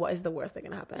what, like, what is the worst that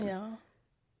can happen? Yeah. And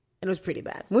it was pretty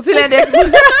bad. Mut silleen,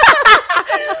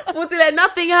 mut silleen,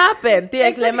 nothing happened.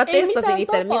 Tiedätkö, silleen, mä testasin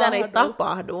itse, mitä ei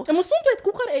tapahdu. Ja musta tuntuu, että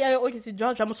kukaan ei oikeasti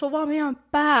judgea, mutta se on vaan meidän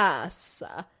päässä.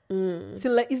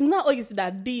 Sille, it's not oikeasti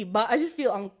that deep, but I just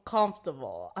feel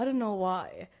uncomfortable. I don't know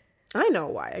why. I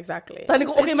know why, exactly. Tai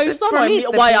niinku, okei, mä just sanoin,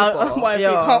 why I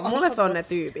feel mulle se on ne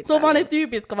tyypit. Se on vaan ne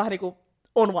tyypit, jotka vähän niinku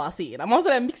on vaan siinä. Mä oon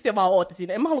sellainen, miksi se vaan ootte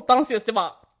siinä. En mä halua tanssia, jos te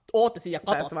vaan ootte siinä ja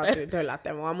katsotte. Tästä vaan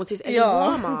töllätte mua. Mut siis esim.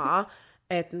 Huomaa,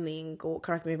 että niinku,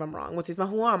 correct me if I'm wrong, mut siis mä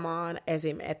huomaan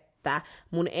esim. Että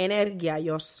mun energia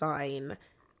jossain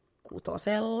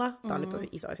kutosella, tää on nyt tosi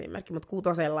iso esimerkki, mutta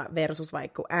kutosella versus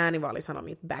vaikka ääni vaan oli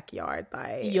sanonut backyard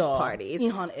tai parties.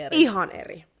 Ihan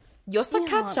eri. Jos sä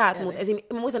catchaat mut, esim.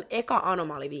 Mä muistan eka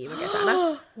Anomaly viime kesänä.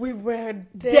 We were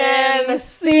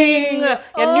dancing!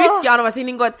 Ja nyt Anomaly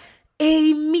niinku, että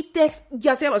ei miteks,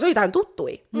 ja siellä on jotain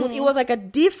tuttui, mutta it was like a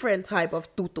different type of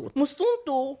tutut. Musta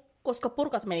tuntuu, koska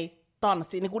purkat meni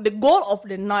tanssiin, niin the goal of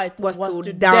the night was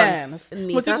to dance.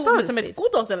 Mutta kun sä menet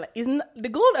kutoselle, the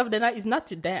goal of the night is not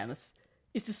to dance,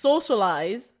 it's to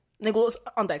socialize. Niin kuin,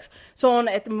 anteeksi, se on,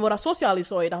 että me voidaan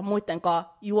sosialisoida muiden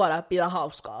kanssa, juoda ja pitää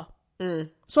hauskaa.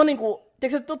 Se on niinku,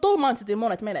 tiedätkö, tuolla mindsetin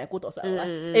monet menee kutoselle.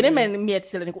 Ei ne mene mieti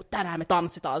sille, niinku, tänään me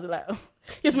tanssitaan sille.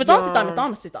 Jos me tanssitaan, me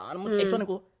tanssitaan, mutta ei se ole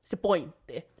niinku se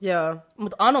pointti.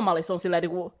 Mutta Anomaly on silleen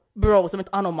niinku, bro, sä menet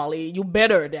Anomaly, you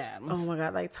better dance. Oh my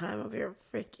god, like time of your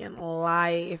freaking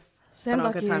life. Sen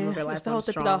takia, jos te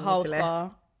haluatte pitää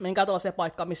hauskaa, menkää tuollaiseen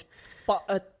paikkaan, missä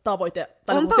tavoite,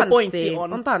 tai on se pointti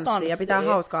on tanssia ja pitää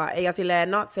hauskaa. Ja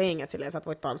silleen, not saying, että silleen sä et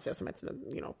voi tanssia, jos sä menet sinne,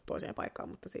 you know, toiseen paikkaan,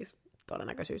 mutta siis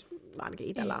todennäköisyys ainakin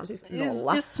itsellä on siis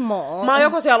 0. It's small. Mä oon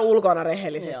joko siellä ulkona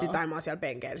rehellisesti, tai mä oon siellä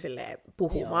penkeillä silleen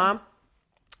puhumaan.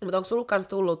 Mutta onko sulla kanssa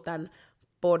tullut tämän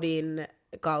podin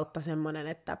kautta semmonen,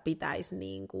 että pitäisi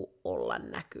niinku olla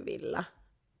näkyvillä?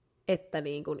 Että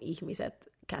niinku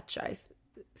ihmiset catchais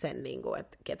sen, niinku,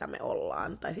 että ketä me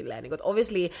ollaan. Tai silleen, niinku, että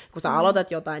obviously, kun sä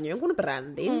aloitat jotain, jonkun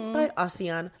brändin tai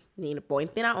asian, niin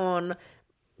pointtina on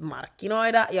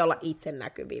markkinoida ja olla itse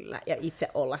näkyvillä ja itse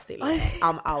olla silleen,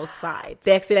 I'm outside.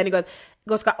 Tiedätkö silleen, niin kuin,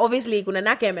 koska obviously, kun ne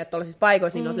näkee meidät tuollaisissa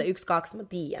paikoissa, niin ne on silleen 1, 2, mä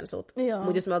tiedän sut.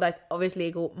 Mutta jos me oltais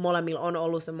obviously, kun molemmilla on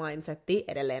ollut se mindsetti,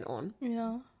 edelleen on,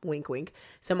 wink wink,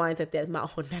 se mindsetti, että mä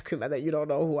oon näkymätön, you don't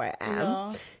know who I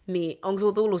am, niin onko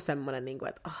sulla tullut semmonen, niin kuin,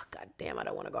 että oh god damn, I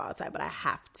don't wanna go outside, but I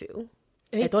have to?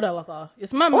 Ei todellakaan.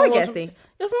 Jos mä oikeesti?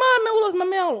 Jos mä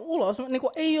menen ulos, niin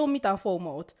kuin, ei oo mitään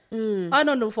FOMOt. I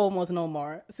don't do FOMOs no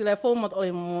more. Sillä FOMOt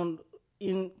oli mun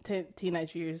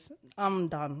teenage years.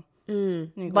 I'm done.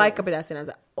 Niin vaikka pitäisi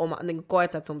sinänsä niin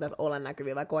koet sä, että sun pitäisi olla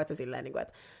näkyviä, vai koet sä silleen, niin kuin,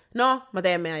 että no, mä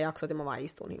teen meidän jaksot ja mä vaan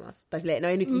istun himassa. Tai silleen, no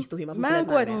ei nyt istu himassa, mä en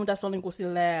koe, että mun pitäisi olla niin kuin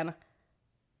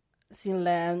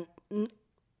silleen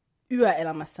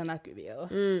yöelämässä näkyviä.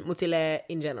 Mut silleen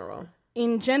in general.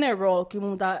 In general, kyllä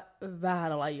mun pitää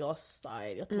vähän olla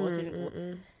jostain, jotta voisin niinku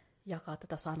jakaa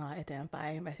tätä sanaa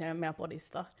eteenpäin meidän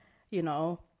podista, you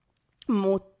know.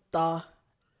 Mutta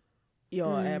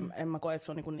joo, en mä koe, että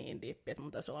se on niin deep, että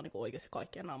mun pitäisi olla oikeasti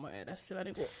kaikkien naamojen edessä. Sillä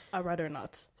I'd rather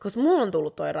not. Koska mulla on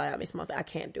tullut toi raja, missä mä oon I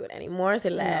can't do it anymore.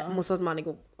 Silleen, musta mä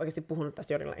oon oikeasti puhunut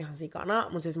tästä Jorilla ihan sikana,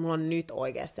 mutta siis mulla on nyt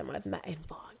oikeasti semmoinen, että mä en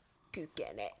vaan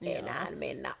kykene enää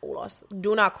mennä ulos.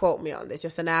 Do not quote me on this,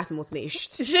 jos sä näet mut, niin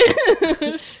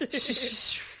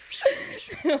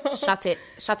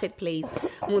shut it please.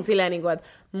 Mut silleen niinku, että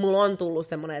mulla on tullut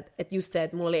semmonen, että just se,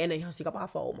 että mulla oli ennen ihan sikapaa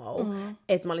FOMO.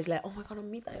 Että mä olin silleen, oh my god, no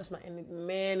mitä jos mä en nyt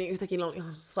mene, niin yhtäkkiä on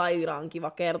ihan sairaan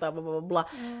kiva kerta, bla bla bla.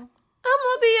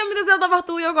 Mä tiedän, mitä siellä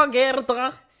tapahtuu joka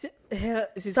kerta.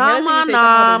 Siis sama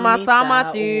naama, sama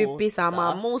tyyppi,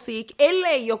 sama musiikki.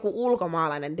 Ellei joku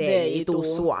ulkomaalainen DJ tuu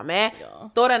Suomeen,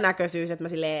 todennäköisyys, että mä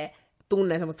silleen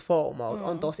tunnen semmoista FOMOt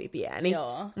on tosi pieni.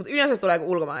 Mutta yleensä jos tulee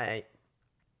joku ulkomaalainen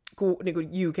niinku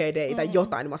UK Day tai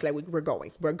jotain, niin mä silleen,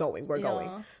 we're going.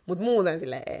 Mutta muuten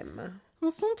silleen en mä.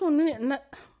 Musta tuntuu nyt,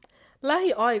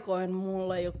 lähiaikoin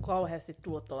mulle ei ole kauheasti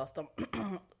tullut tällaista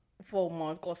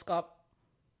FOMOa, koska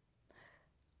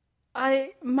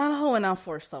mä en halua enää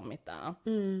forcea mitään.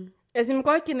 Esimerkiksi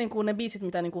kaikki niinku, ne biisit,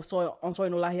 mitä niinku, on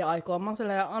soinut lähiaikoina, mä oon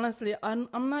silleen, honestly,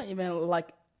 I'm not even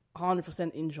like 100%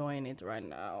 enjoying it right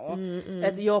now.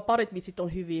 Että joo, parit biisit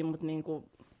on hyviä, mutta niinku,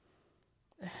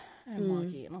 en mua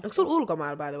kiinnosta. Onko sulla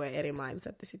ulkomailla, by the way, eri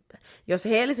mindsetti sitten? Jos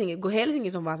kun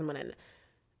Helsingissä on vaan semmoinen,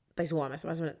 tai Suomessa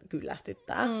vaan semmoinen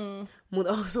kyllästyttää,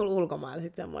 mutta onko sulla ulkomailla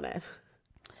sitten semmoinen,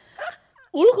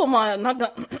 ulkomailla,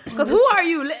 because who are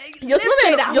you?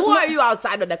 Who are you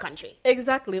outside of the country?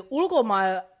 Exactly.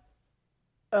 Ulkomailla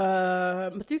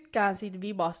mä tykkään siitä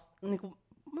vibasta, niinku,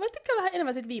 mä tykkään vähän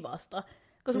enemmän siitä vibasta,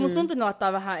 koska musta tuntuu, että ne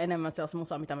laittaa vähän enemmän sellaista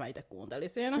musaa, mitä mä itse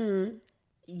kuuntelisin.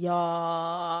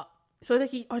 Ja se on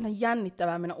jotenkin aina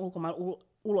jännittävää mennä ulkomailla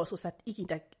ulos, kun sä et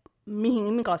ikinä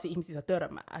minkälaisia ihmisiä sä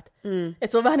törmäät.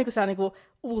 Että se on vähän niin kuin sellainen niin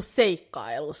uusi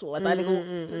seikkailu sulle. Tai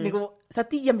niin kuin, sä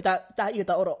tiedät, mitä tää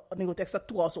ilta niin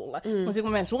tuo sulle. Mutta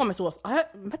kun menen Suomessa ulos,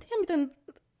 mä tiedän, miten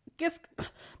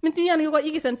mä tiedän joka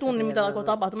ikisen tunnin, mitä alkoi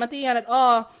tapahtua. Mä tiedän, että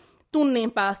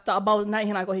tunnin päästä about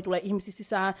näihin aikoihin tulee ihmisiä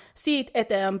sisään. Siitä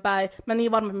eteenpäin. Mä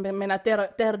niin varmaan mennään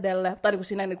terdelle, tai niin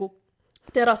siinä niin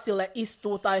terassille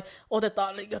istuu, tai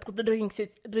otetaan jotkut drinksut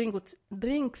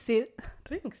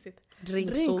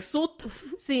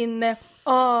sinne.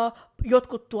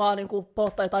 Jotkut tuo niinku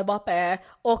polttaa tai vapee.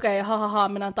 Okei,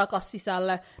 mennään takas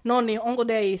sisälle. No niin, onko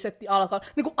DJ-setti alkaa?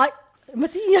 Niinku, mä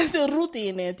tiedän sen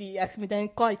rutiinin, tiedäks, miten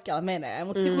kaikkialla menee.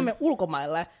 Mutta sitten kun me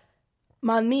ulkomaille,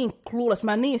 mä oon niin clueless,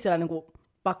 mä oon niin siellä niinku...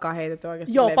 Pakkaan heitetty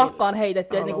oikeasti. Joo, pakkaan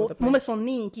heitetty. Niinku, mun mielestä se on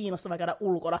niin kiinnostavaa käydä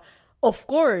ulkona. Of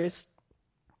course,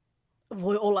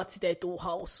 voi olla, että sit ei tuu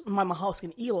maailman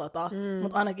hauskin illata,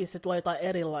 mutta ainakin se tuo jotain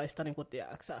erilaista, niin kuin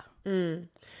tiedäksä,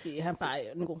 siihen päin,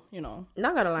 niin kuin, you know.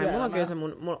 Mulla on kyllä se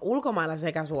mun ulkomailla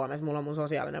sekä Suomessa, mulla on mun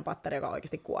sosiaalinen patteri, joka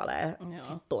oikeasti kuolee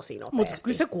siis tosi nopeasti. Mutta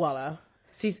kyllä se kuolee.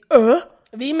 Siis,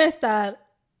 viimeistään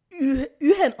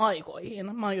yhden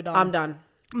aikoihin, mä oon jo done. I'm done.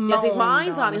 Ja siis mä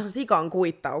aina saan ihan sikan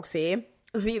kuittauksia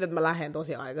siitä, että mä lähden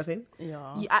tosi aikaisin.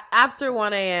 After 1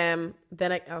 a.m.,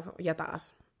 ja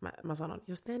taas. Mä sanon,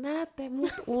 jos te näette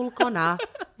mut ulkona,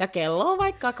 ja kello on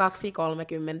vaikka 2:30.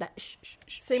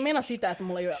 Se ei meinaa sitä, että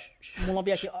mulla on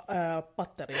vieläkin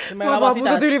patteri. Mä oon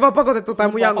mun tyyli vaan pakotettu, tai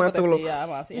mun jango on tullut.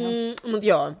 Mut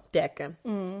joo, tiedätkö.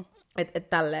 Et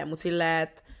tälleen, mut silleen,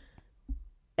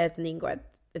 että niinku, et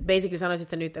basically sanoisit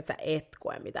sä nyt, että sä et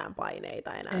koe mitään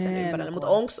paineita enää sen ympärille. Mut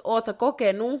oot sä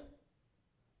kokenut?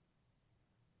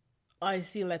 Ai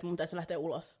silleen, että mun pitäisi lähteä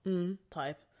ulos.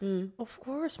 Type. Of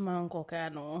course mä oon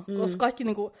kokenut. Koska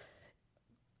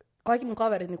kaikki mun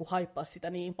kaverit niinku haippasi sitä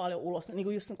niin paljon ulos.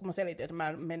 Niinku just kun mä selitin, että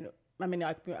mä menin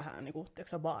aika myöhään niinku,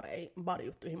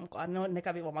 baarijuttuihin mukaan. Ne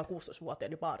kävi vaan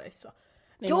 16-vuotiaiden baareissa.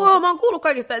 Niin joo, mä oon kuullut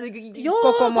kaikista, että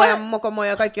kokomoja ja mokomoja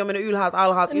ja kaikki on mennyt ylhäältä,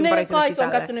 alhaalta, ympäri sinne sisälle. Ne kaikki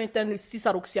on käyttänyt niiden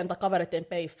sisaruksien tai kavereiden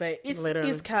payfei.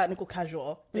 It's niinku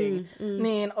casual thing.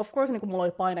 Niin, of course, niinku mulla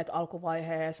oli paineet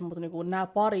alkuvaiheessa, mutta niinku nämä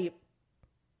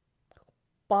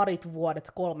parit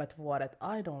vuodet, 3 vuodet,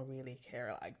 I don't really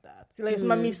care like that. Sillä jos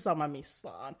mä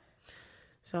missaan.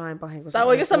 Se on aina pahin, kun tai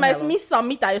oikeastaan mä edes missaan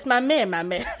mitään, jos mä en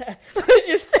mene.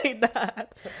 Just say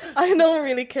that. I don't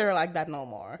really care like that no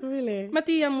more. Really? Mä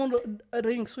tiedän mun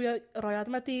rinksuja rajat,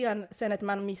 mä tiedän sen, että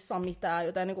mä en missaa mitään,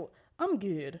 joten niinku, I'm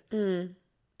good.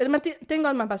 Eli mä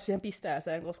tiedän, mä en päässyt siihen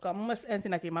pisteeseen, koska mun mielestä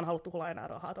ensinnäkin mä en halua tuhlaa enää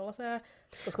rahaa tollaseen.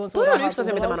 Toi on yksi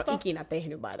asia, mitä mä en ole ikinä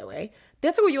tehnyt, by the way.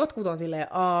 Tiedätkö, kun jotkut on silleen,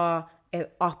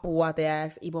 että apua,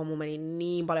 tiedäks, Ibo, mulla meni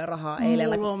niin paljon rahaa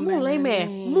eilen. Mulla ei mene.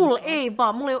 Mulla ei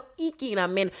ole ikinä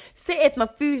mennyt. Se, että mä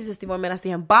fyysisesti voin mennä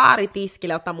siihen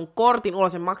baaritiskille, ottaa mun kortin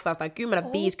ulos ja maksaa sitä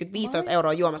 10, 50, 15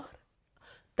 euroa juomasta.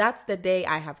 That's the day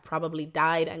I have probably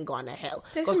died and gone to hell.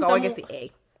 Koska oikeasti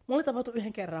ei. Mulla tapahtui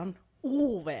yhden kerran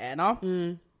UV-na.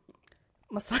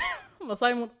 Mä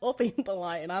sain mun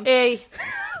opintolainan. Ei.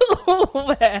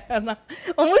 UV-na.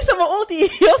 Mä muistan, mä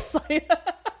oltiin jossain.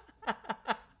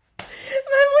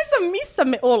 Mä en muista, missä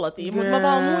me oltiin, mutta mä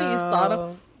vaan muistan,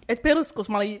 että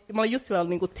peruskoulussa mä olin just silleen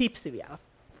niinku tipsi vielä.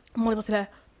 Mä olin silleen,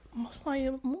 mä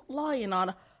sain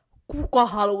lainan, kuka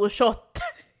haluu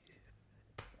shotteja?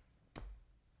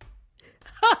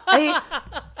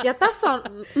 Ja tässä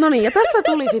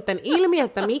tuli sitten ilmi,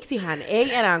 että miksi hän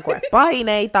ei enää koe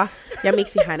paineita, ja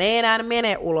miksi hän ei enää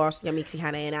mene ulos, ja miksi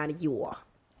hän ei enää juo.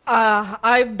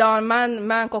 I've done,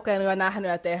 mä en kokenut ja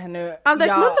nähnyt ja tehnyt.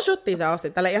 Anteeksi, monta shottia sä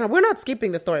ostit? We're not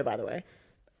skipping the story, by the way.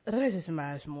 Reisissä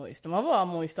mä edes muista. Mä vaan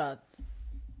muistan,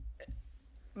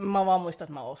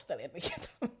 että mä ostelin niitä.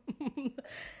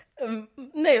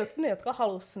 ne, jotka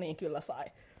halus, niin kyllä sai.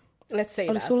 Let's say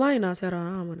Oliko sun lainaa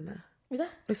seuraavana aamuna? Mitä?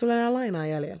 Oliko sulla enää lainaa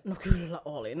jäljellä? No kyllä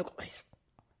oli. No,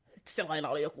 se laina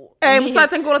oli joku. Ei, mutta sä et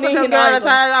sen kuulosta sen girl, että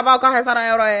sä et vaan 200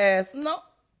 euroa ees.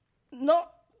 No.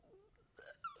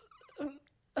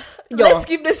 Let's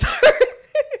skip this.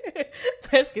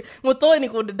 Mut toi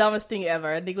niinku the dumbest thing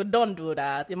ever. Niinku don't do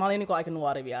that. Ja mä olin niinku aika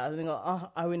nuori vielä. Niinku,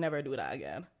 I will never do that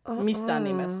again. Missään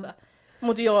nimessä.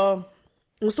 Mut joo.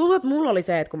 Musta tuntuu, että mulla oli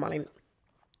se, että kun mä olin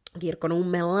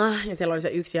Kirkkonummella, ja siellä oli se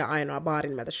yksi ja ainoa baari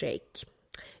nimeltä Shake.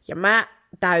 Ja mä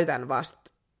täytän vasta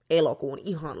elokuun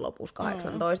ihan lopussa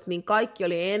 18, niin kaikki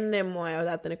oli ennen mua jo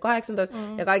täyttänyt 18,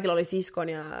 ja kaikilla oli siskon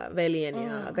ja veljen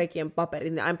ja kaikkien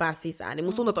paperit, niin aina pääsi sisään. Niin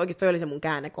musta tuntuu, että oikeasti toi oli se mun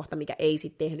käännekohta, mikä ei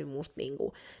sit tehnyt musta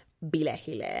niinku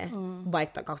bilehilee,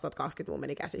 vaikka 2020 mun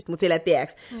meni käsistä. Mut silleen,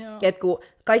 tiiäks, että kun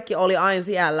kaikki oli aina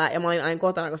siellä, ja mä olin aina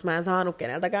kotona, koska mä en saanut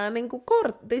keneltäkään niinku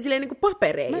silleen niinku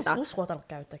papereita. Mä en uskaltanut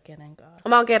käyttää kenenkään.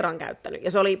 Mä oon kerran käyttänyt,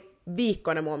 ja se oli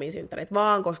viikkoinen mun omiin synttäreitä,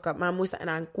 vaan koska mä en muista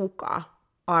enää kuka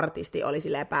artisti oli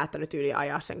silleen päättänyt yli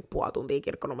ajaa sen puoli tuntia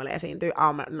Kirkkonummelle esiintyy.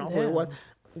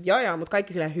 Joo, mutta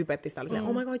kaikki silleen hypetti sitä, oli silleen,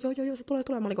 oh my god, joo, se tulee.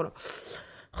 Mä olin kun,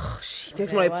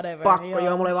 shit, mulla oli pakko,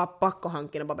 mulla oli vaan pakko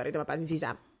hankkia ne paperit, ja mä pääsin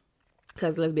sisään.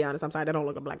 Because let's be honest, I'm sorry, I don't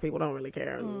look at black people, don't really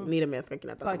care. Niiden mielestä kaikki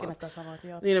näyttää samat.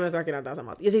 Niiden mielestä kaikki näyttää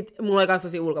samat. Ja sit mulla oli kans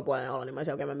tosi ulkopuolinen olo, niin mä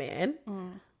olisin, okei, mä meen.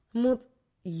 Mut,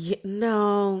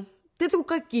 no. Tiedätkö, kun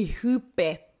kaikki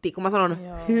hypetti, kun mä sanon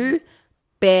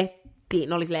hypetti,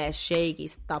 ne oli silleen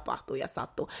Shakeissa tapahtuu ja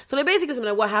sattuu. Se oli basically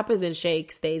semmoinen what happens in Shake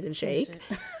stays in Shake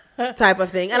type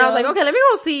of thing. And I was like, okay, let me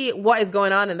go see what is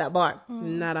going on in that bar.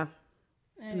 Nada.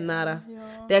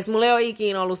 Tiedätkö, mulla ei ole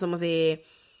ikinä ollut semmosia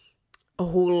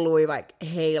hullui vaikka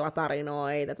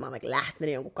heilatarinoita, että mä oon vaikka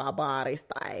lähtenyt jonkun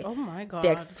baarista tai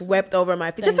tiedätkö, swept over my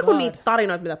feet. Tiedätkö, kun niitä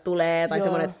tarinoita, mitä tulee, tai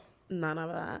semmoinen, että none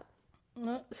of that.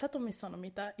 No, sä et ole missään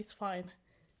mitään, it's fine.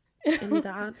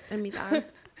 En mitään.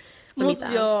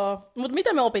 Mut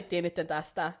mitä me opittiin nyt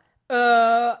tästä?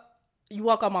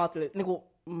 Juoka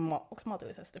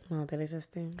maltillisesti.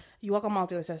 Juoka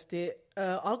maltillisesti.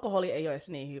 Alkoholi ei ole edes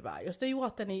niin hyvää. Jos te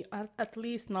juotte, niin at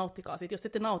least nauttikaa siitä. Jos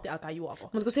ette nautti, älkää juoko.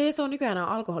 Mut kun se ei ole nykyään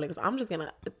alkoholi, koska I'm just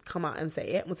gonna come out and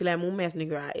say it. Mut silleen mun mielestä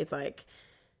nykyään it's like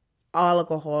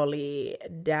alkoholi,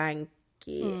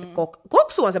 dänkki,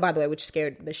 koksu on se by the way, which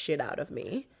scared the shit out of me.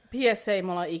 PSA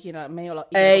me ei olla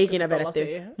ikinä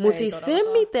vedetty. Mutta siis todellakaan. Se,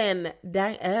 miten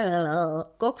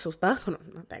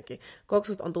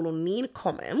koksusta on tullut niin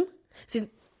common, siis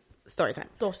story time.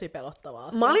 Tosi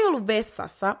pelottavaa. Mä olin ollut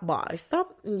vessassa baarissa,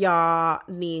 ja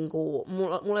niinku,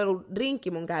 mulla ei ollut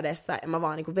drinkki mun kädessä, ja mä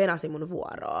vaan niinku venasin mun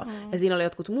vuoroa. Ja siinä oli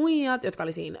jotkut muijat, jotka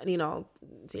oli siinä, niin on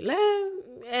silleen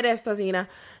edessä siinä.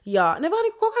 Ja ne vaan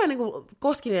niinku koko ajan niinku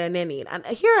koski niiden neniin. And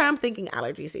here I am thinking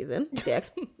allergy season.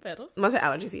 Perus. Mä se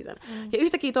allergy season. Ja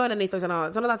yhtäkkiä toinen niistä oli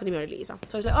sanotaan, että se nimi oli Liisa.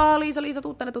 Se oli silleen, Liisa,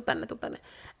 tuu tänne.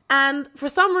 And for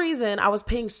some reason, I was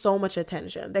paying so much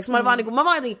attention. Mä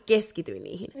vaan jotenkin keskityin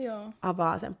niihin. Joo.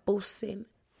 Avaa sen pussin.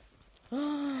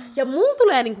 Ja mulla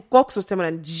tulee niinku koksus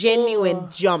semmonen genuine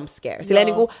jump scare. Silleen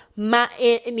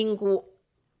niinku,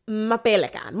 mä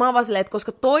pelkään. Mä oon vaan silleen, että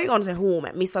koska toi on se huume,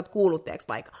 missä oot kuullut,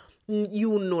 vaikka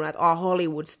junnuna, että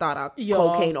Hollywood star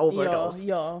cocaine overdose.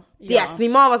 Tiedätkö,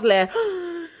 niin mä oon vaan silleen,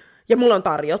 ja mulla on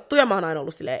tarjottu, ja mä oon aina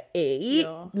ollut silleen, ei,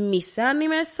 missään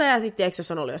nimessä. Ja sitten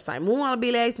jos on ollut jossain muualla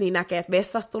bileissä, niin näkee, että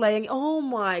vessasta tulee jengi, oh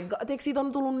my god, tiedätkö, siitä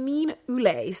on tullut niin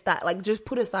yleistä, like just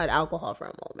put aside alcohol for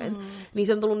a moment, niin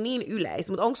se on tullut niin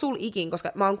yleistä. Mutta onko sulla ikin,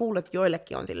 koska mä oon kuullut, että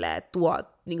joillekin on silleen,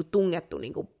 niinku tungettu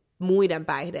niinku muiden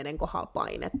päihteiden kohdalla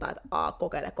painetta,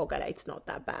 että kokeile, it's not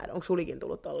that bad. Onko sulikin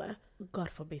tullut tolleen? God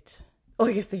forbid.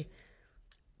 Oikeesti?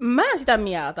 Mä en sitä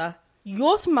mieltä,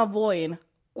 jos mä voin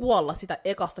kuolla sitä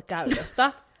ekasta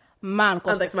käytöstä, mä en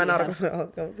koske siihen. Anteeksi, mä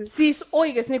narkosin. Siis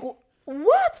oikeesti niinku,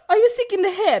 what? Are you sick in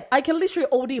the head? I can literally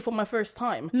OD for my first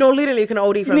time. No, literally you can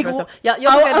OD for my first time. Ja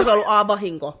joka kerta se on ollut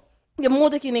vahinko. Ja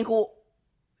muutenkin niinku,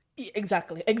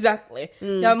 exactly.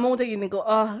 Ja muutenkin niinku,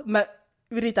 mä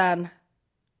yritän,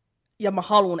 ja mä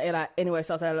haluun elää anyway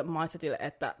sellaiselle mindsetille,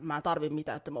 että mä en tarvi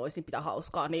mitään, että mä voisin pitää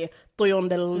hauskaa, niin toi on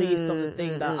the least of the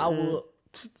thing that I will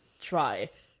try.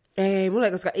 Ei, mulla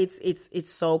ei, koska it's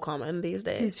so common these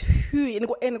days. Siis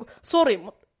sorry,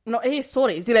 no ei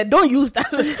sorry, silleen don't use that.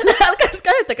 Älkääs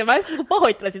käyttäkää, mä niinku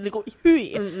pahoittelen sit niinku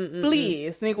hyi,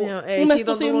 please. Niinku, joo, ei, mun mielestä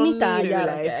tosi mitään niin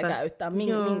järkeä yleistä käyttää,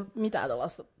 mitään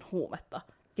tällaista huumetta.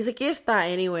 Ja se kestää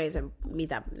anyway sen,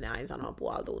 mitä näin sanoo,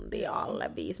 puoli tuntia,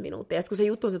 alle 5 minuuttia. Ja kun se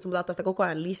juttu on, että sun pitää ottaa sitä koko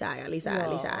ajan lisää,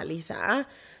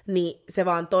 niin se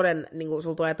vaan niin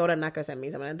sulla tulee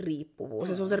todennäköisemmin semmoinen riippuvuus.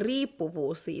 Ja se on se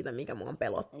riippuvuus siitä, mikä mua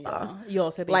pelottaa.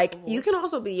 Joo, se riippuvuus. Like, you can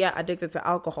also be addicted to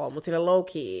alcohol, mutta sille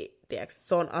low-key, tiiäks,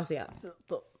 se on asia.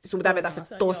 Sun pitää vetää se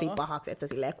tosi pahaksi, että sä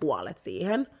silleen kuolet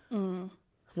siihen.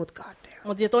 Mut god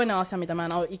damn. Ja toinen asia, mitä mä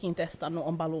en ole ikin testannut,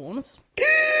 on balloons.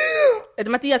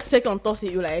 Että mä tiedän, että sekin on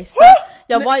tosi yleistä.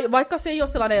 Ja vaikka se ei ole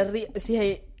sellainen, siihen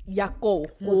ei jää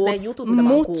koukkuun. Mut ne jutut, mitä mä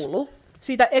oon kuullut.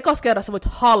 Siitä ekas kerrassa voit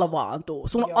halvaantua.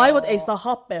 Sun aivot ei saa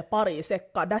happea pari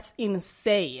sekkaa. That's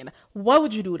insane. Why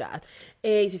would you do that?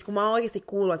 Ei, siis kun mä oon oikeesti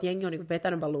kuullut, että jengi on niinku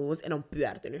vetänyt balloons ja ne on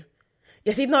pyörtynyt.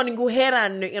 Ja sit ne on niinku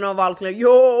herännyt ja ne on vaan silleen,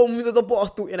 joo, mitä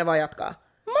tapahtuu? Ja ne vaan jatkaa.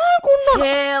 Mä oon kunnon.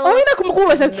 Aina kun mä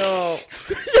kuulen sen. No.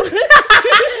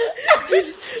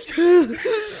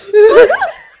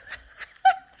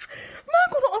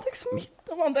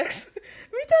 Anteeksi.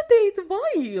 Mitä teit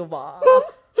vaivaa?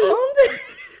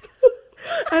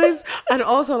 And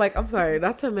also, like, I'm sorry,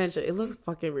 not to mention, it looks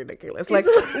fucking ridiculous. Like,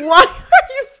 why are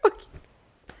you fucking...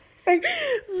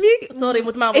 Like, sorry,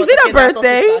 mutta mä en is it a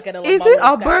birthday? Is it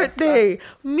a birthday?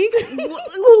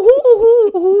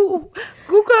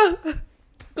 Kuka...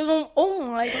 Oh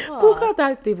my god. Kuka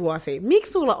täytti vuosi?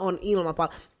 Miksi sulla on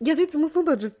ilmapallo? Ja sit musta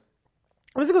tuntuu, että just...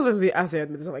 Olisiko se sellaisia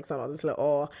asioita, mitä sä vaikka sanot,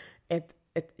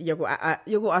 että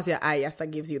joku asia äijässä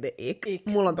gives you the ick.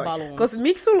 Mulla on toi. Koska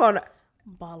miksi sulla on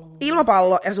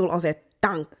ilmapallo ja sulla on se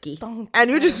tankki. And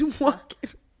you're just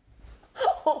walking.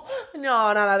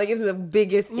 No, that gives me the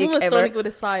biggest ick ever. Mun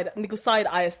mielestä on niinku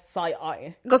side-eyesta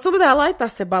side-eye. Koska sun pitää laittaa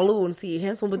se balloon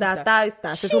siihen, sun pitää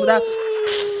täyttää se, sun pitää...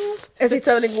 Ja sit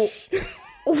se on niinku...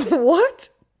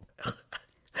 What?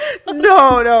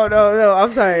 No,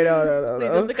 I'm sorry, no.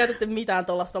 Niin jos te käytätte mitään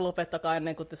tuollaista, lopettakaa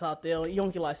ennen kuin te saatte jo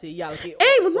jonkinlaisia jälkiä.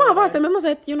 Ei, mutta mä oon vasta, mä sanoin,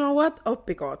 että you know what,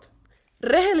 oppikoot.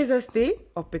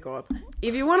 Rehellisesti oppikoot.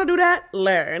 If you wanna do that,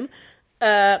 learn.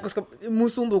 Koska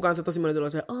musta tuntuu kanssa tosi moni tulee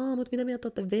silleen, mutta mitä mieltä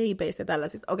olette vapeista ja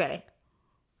tällaisista? Okay.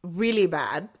 Really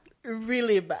bad.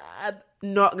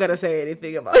 Not gonna say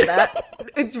anything about that.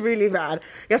 It's really bad.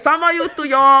 Ja sama juttu,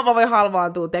 mä voin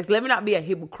halvaantua. Let me not be a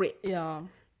hypocrite. Joo.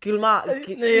 Kyllä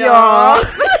joo.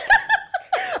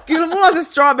 Kyllä mulla on se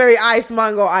strawberry ice,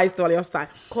 mango ice tuolla jossain.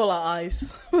 Cola ice.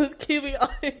 Kiwi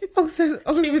ice.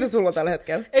 Onko se mitä sulla on tällä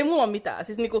hetkellä? Ei mulla ole mitään.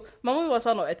 Siis niinku, mä voin vaan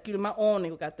sanoa, että kyllä mä oon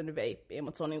niinku käyttänyt veipiä,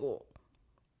 mutta se on niinku...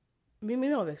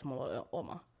 Milloin mulla oli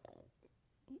oma?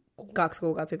 2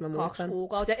 kuukautta sitten mä muistan. 2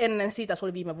 kuukautta, ja ennen sitä se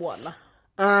oli viime vuonna.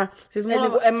 Siis mulla...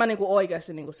 niinku, en mä niinku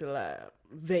oikeesti niinku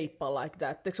veippa like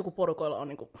that. Eikö joku porukoilla on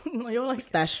niinku... No joo, like...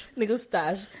 Stash. Niinku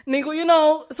stash. Niinku, you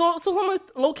know, se on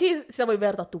low-key, sitä voi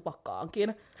vertaa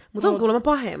tupakkaankin. Mutta se on kuulemma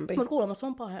pahempi. Mutta kuulemma se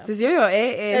on pahempi. Siis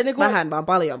ei niinku, vähän, vaan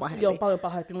paljon pahempi. Joo, paljon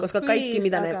pahempi. Koska kaikki,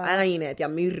 mitä ne aineet ja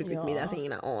myrkyt, mitä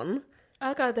siinä on,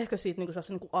 älkää tehkö siitä niinku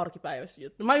sellaisen niinku arkipäiväistä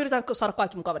juttu. Mä yritän saada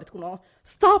kaikki mun kaverit kun on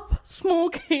stop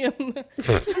smoking!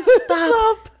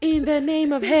 Stop in the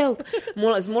name of health!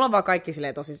 Mulla on vaan kaikki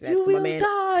silleen tosi silleen, että kun mä menen...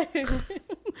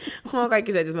 Mulla on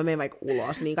kaikki silleen, että jos mä menen vaikka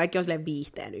ulos, niin kaikki on silleen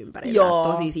viihteen ympärillä. Joo.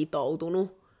 Tosi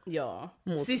sitoutunut. Joo.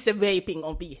 Siis se vaping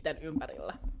on viihteen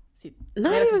ympärillä.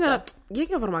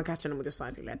 Jenkin on varmaan catchannut mut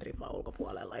jossain silleen tripla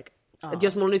ulkopuolella. Like, että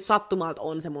jos mulla nyt sattumalta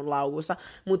on se mun laukussa,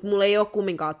 mutta mulla ei ole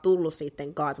kumminkaan tullut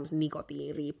sittenkaan semmoista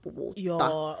nikotiiniriippuvuutta.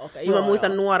 Joo, okei. Mä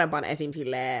muistan nuorempana esim.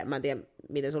 Silleen, mä en tiedä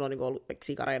miten sulla on niinku ollut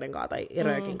sikareiden kanssa tai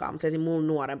röökin kanssa, mutta esim. Mulla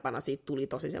nuorempana siitä tuli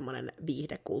tosi semmoinen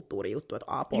viihdekulttuurijuttu,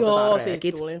 että poltetaan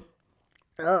röökit. Tuli.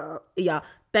 Ja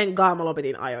tän kanssa mä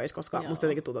lopetin ajoissa, koska musta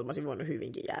jotenkin tuntuu, että mä olisin voinut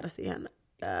hyvinkin jäädä siihen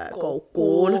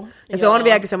koukkuun. Ja se on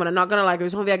vieläkin semmoinen,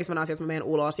 se on vieläkin semmoinen asia, että mä menen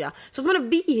ulos. Ja se on semmoinen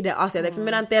viihdeasia, että me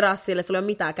mennään terassille, sulla ei ole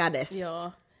mitään kädessä.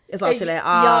 Joo. Ja sä oot silleen,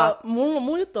 Ja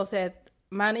mun juttu on se, että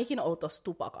mä en ikinä ole tossa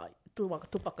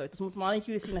tupakkajutussa, mutta mä olin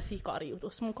kyllä siinä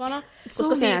sikarijutussa mukana.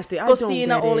 Koska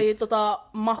siinä oli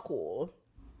makua.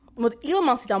 Mutta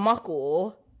ilman sitä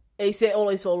makua ei se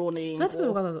olisi ollut niinku...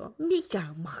 Mikä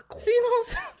maku? Siinä on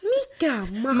se... Mikä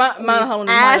maku? Mä en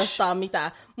halunnut mainostaa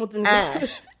mitään. Mutta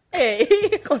Ash. Ei.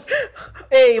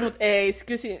 Ei, mutta ei.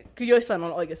 Kyllä joissain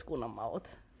on oikeasti kunnon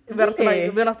maut.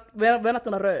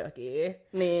 Verrattuna röökiin.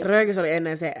 Niin... Röökissä oli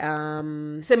ennen se...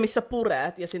 Se, missä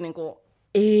pureet ja se niinku...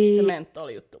 Se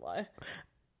menttoli juttu vai?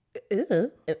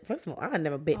 First of all, I've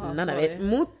never bitten none of it.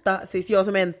 Mutta siis joo,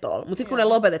 se menthol. Mutta sitten kun ne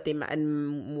lopetettiin,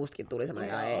 mustakin tuli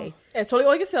semmoinen, ei. Et se oli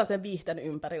oikeasti sellaisen viihteen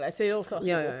ympärillä. Et se ei ollut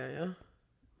sellainen... Joo.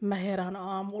 Mä herään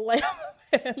aamulla ja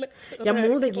ja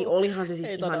muutenkin olihan se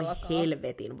siis ihan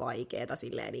helvetin vaikeeta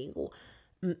silleen niinku...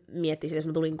 Miettii silleen, jos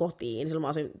mä tulin kotiin, silloin mä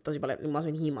asuin tosi paljon, niin mä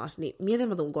asuin himas, niin mietin,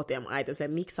 mä tulin kotiin ja mun äiti on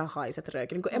silleen, miksi sä haiset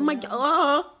röökin? Niin kuin, en mä...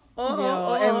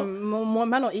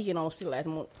 Mä en ole ikinä ollut silleen, että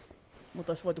mut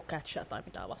olisi voitu catchaa tai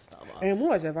mitään vastaavaa. Ei,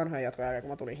 mulla oli se vanhoja jatkoja jälkeen, kun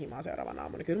mä tulin himaan seuraavan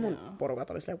aamun, niin kyllä mun porukat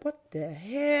oli silleen, what the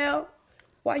hell?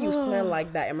 Why you smell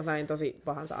like that? Ja mä sain tosi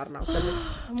pahan saarnauksen.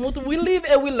 Mut we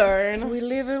live and we learn. We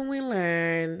live and we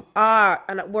learn.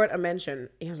 And a word I mention,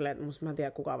 ihan silleen, että mä en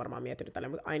tiedä kukaan varmaan miettinyt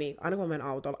tälleen, mutta aina kun mä menen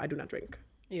autolla, I do not drink.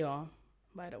 Joo,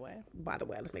 by the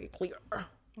way, let's make it clear.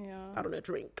 Yeah. I do not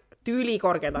drink. Tyyli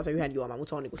korkeintaan se yhden juoman, mutta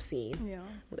se on niinku siinä.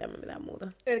 Mutta en mä mitään muuta.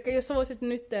 Eli jos sä voisit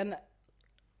nytten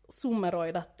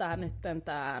summeroida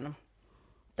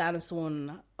tän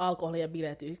sun alkoholin ja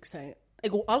biletyksen,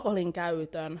 alkoholin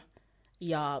käytön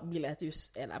ja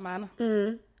biletyselämän.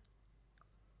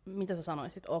 Mitä sä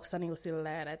sanoisit? Onko sä niinku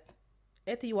silleen, että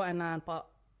et juo enää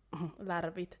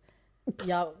lärvit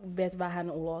ja vet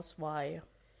vähän ulos vai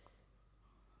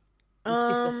missä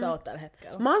pisteessä sä oot tällä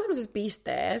hetkellä? Mä oon semmoisessa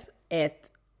pisteessä, että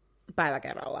päivä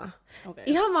kerrallaan. Okay.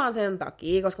 Ihan vaan sen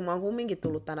takia, koska mä oon kumminkin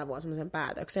tullut tänä vuonna semmoisen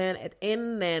päätökseen, että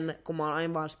ennen, kun mä oon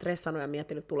aina vaan stressannut ja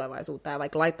miettinyt tulevaisuutta ja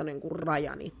vaikka laittanut jonkun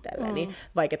rajan itselleni,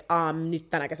 vaikka että nyt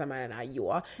tänä kesänä mä en enää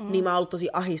juo, niin mä oon ollut tosi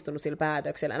ahistunut sillä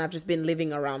päätöksellä, and I've just been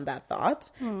living around that thought.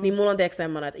 Niin mulla on tiedätkö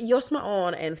semmoinen, että jos mä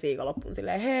oon ensi viikonloppuun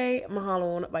silleen, hei, mä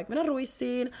haluun vaikka mennä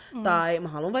ruissiin, tai mä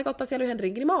haluun vaikka ottaa siellä yhden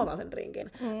drinkin, niin mä otan sen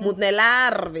drinkin. Mut ne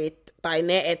lärvit, tai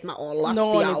ne, että mä oon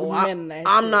lattialla,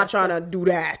 I'm not trying to do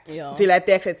that. Sillä, että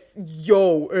tiedätkö, että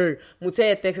ei. Mut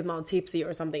se, että tiedätkö, että mä oon tipsy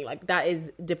or something, like that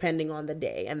is depending on the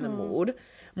day and the mood.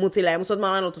 Mut silleen, musta mä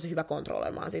oon aina ollut tosi hyvä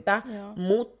kontrolloimaan sitä.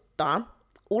 Mutta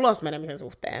ulos menemisen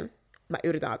suhteen mä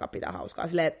yritän alkaa pitää hauskaa.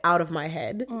 Silleen, että out of my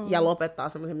head. Ja lopettaa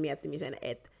semmoisen miettimisen,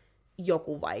 että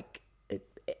joku vaikka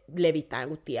levittää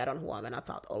jonkun tiedon huomenna, että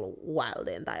sä oot ollut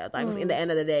wildin tai jotain, koska in the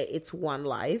end of the day, it's one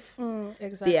life.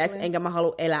 Tiedätkö, enkä mä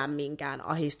halua elää minkään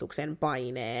ahistuksen,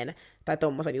 paineen tai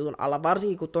tommosen jutun alla,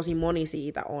 varsinkin kun tosi moni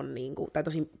siitä on, niinku, tai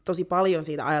tosi paljon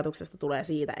siitä ajatuksesta tulee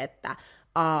siitä, että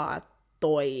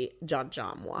toi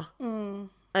judgeaa mua.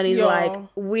 And he's like,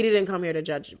 we didn't come here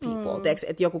to judge people. Tiedätkö,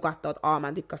 että joku katsoo, että mä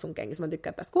en tykkää sun kengissä, mä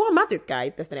tykkään tästä. Kunhan mä tykkään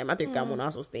itsestäni ja mä tykkään mun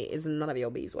asusta, niin it's none of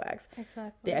your beeswax.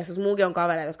 Exactly. Tiedätkö, jos muukin on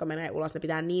kavereita, jotka menee ulos, ne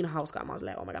pitää niin hauskaa, mä oon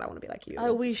silleen, oh my god, I wanna be like you.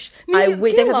 I wish. I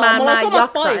wish. Tiedätkö, että mä en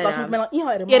jaksa enää. Mutta meillä on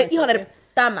ihan eri mindset. Ihan eri.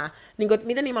 Tämä. Niin kuin, että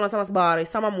miten niin me ollaan samassa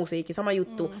baarissa, sama musiikki, sama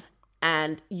juttu.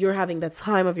 And you're having the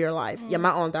time of your life. Ja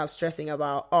mä oon täällä stressing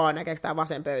about, näkeekö tää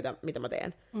vasen pöytä, mitä mä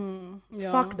teen.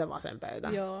 Fuck the vasen pöytä.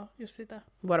 Joo, just sitä.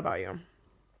 What about you?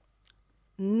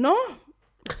 No,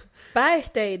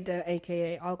 päihteiden,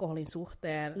 a.k.a. alkoholin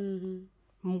suhteen,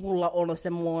 mulla on se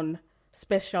mun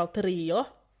special trio,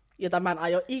 jota mä en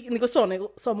aio, se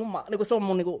on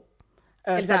mun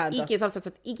eli sääntö. Sä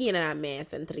et ikinä enää mene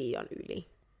sen trion yli.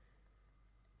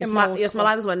 Jos mä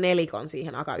laitan sulle nelikon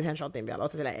siihen, alkaa yhden shotin vielä,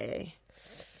 oot sä silleen, ei.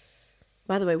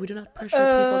 By the way, we do not pressure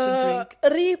people to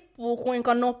drink. Riippuu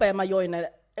kuinka nopea mä join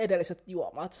ne edelliset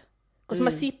juomat. koska mä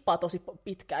sippaan tosi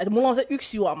pitkään. Et mulla on se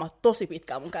yksi juoma tosi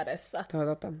pitkään mun kädessä.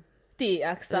 Totta.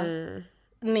 Tiedäksä?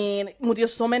 Niin, mutta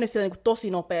jos se on mennyt sille niin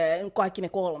tosi nopea, kaikki ne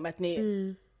 3,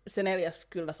 niin se 4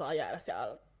 kyllä saa jäädä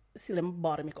sille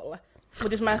baarimikolle.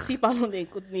 Mutta jos mä en sipannut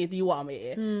niitä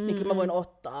juomia, niin kyllä mä voin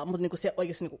ottaa. Mutta niinku se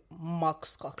oikeasti niinku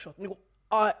max 2 shot.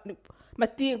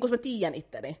 Koska mä tiedän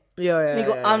itteni. Joo.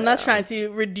 I'm not trying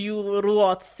to redo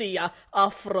ruotsi ja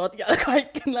afrot ja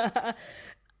kaikki nää.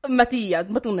 Mä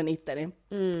tiedän, mä tunnen itteni.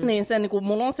 Niin se, niinku,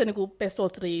 mulla on se niinku peso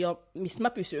trio, mistä mä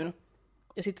pysyn.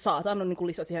 Ja sit saatan niinku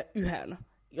lisää siihen 1,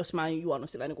 jos mä en juonut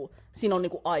sillä niinku, siinä on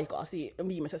niinku aikaa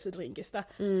viimeisestä drinkistä.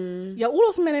 Ja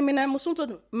ulos meneminen, musta tuntuu,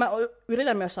 että mä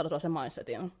yritän myös saada tuollaisen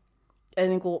mindsetin. Eli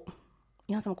niinku,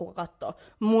 ihan sama kuka kattoo.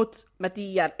 Mut mä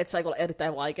tiedän, että se on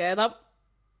erittäin vaikeeta.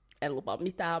 En lupaa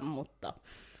mitään, mutta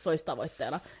se olisi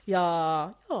tavoitteena. Ja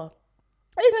joo,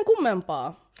 ei sen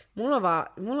kummempaa. Mulla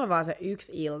on vaan se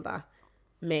yksi ilta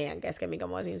meidän kesken, mikä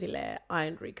mä voisin silleen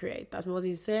aina recreate. Mä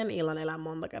voisin sen illan elää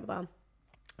monta kertaa.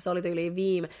 Se oli tyyliin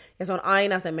viime, ja se on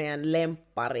aina se meidän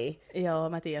lemppari. Joo,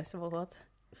 mä tiedän, sä puhut.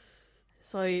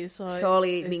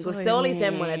 Se oli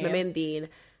semmoinen, että me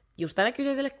mentiin just tänne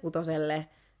kyseiselle 6,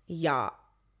 ja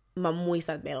mä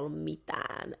muistan, että meillä ei ollut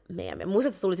mitään. Mä muistan,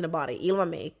 että sä tuli sinne baariin ilman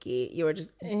meikkiä. You were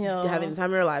just having the time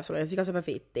of your life. Sulla oli sikasöpä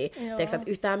fitti. Teekö sä et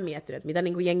yhtään miettinyt, että mitä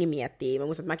niinku jengi miettii. Mä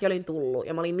muistan, että mäkin olin tullut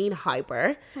ja mä olin niin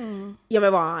hyper. Ja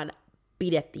me vaan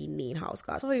pidettiin niin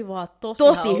hauskaa. Se oli vaan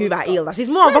tosi hyvä ilta. Siis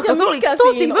mua vaikka se oli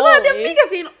tosi hyvä. Mä en tiedä, mikä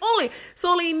siinä oli. Se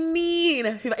oli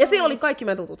niin hyvä. Ja se oli kaikki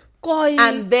meidän tutut.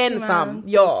 And then some.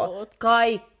 Joo,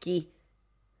 kaikki.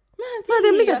 Mä en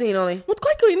tiedä, mikä siinä oli. Mut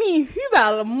kaikki oli niin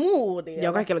hyvällä moodilla.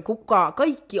 Joo,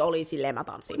 kaikki oli silleen, mä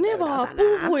tanssin ne vaan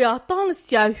puhui ja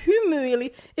tanssia ja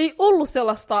hymyili. Ei ollut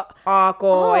sellaista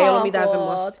ei ollut mitään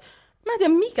semmoista. Mä en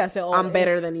tiedä, mikä se oli. I'm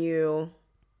better than you.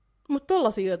 Mut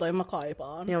tollasia jotain mä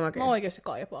kaipaan. Joo, okay. Mä oikeesti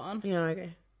kaipaan. Joo, okei.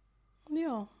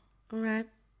 Joo.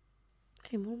 Alright.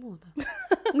 Ei mulla muuta.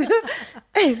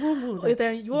 Ei mulla muuta.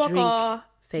 Joten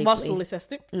juokaa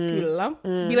vastuullisesti, kyllä.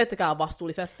 Bilettäkää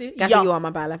vastuullisesti. Käsi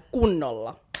juoman päälle.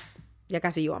 Kunnolla. Ja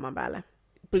käsi juoman päälle.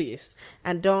 Please.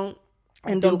 And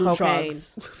don't do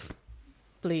drugs.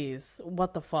 Please.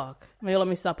 What the fuck? Me ei ole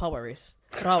missään powerissa.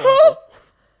 Rauhoitu.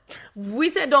 We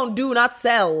said don't not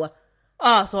sell.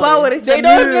 Sorry. Powerista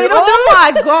myy. Oh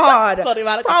my god. Sorry,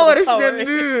 mä en Powerista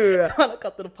myy. Mä en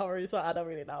kattonut powerista, so I don't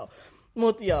really know.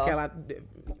 Mut joo.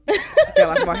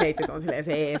 Kelat vaan heitti ton silleen,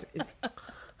 se ei ees.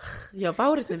 Joo,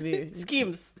 Powerista myy.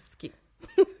 Skims.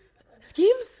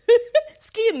 Skims?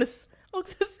 Skins. Onko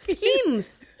se Skims?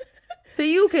 Se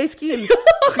UK Skims.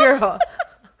 Girl.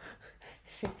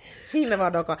 Siinä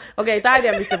vaan dokaa. Okei, tää ei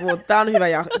tiedä mistä puhut. Tää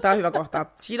on hyvä kohta.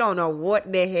 She don't know what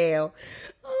the hell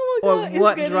or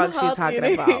what drugs she's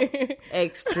talking about.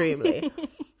 Extremely.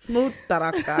 Mutta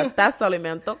rakkaat, tässä oli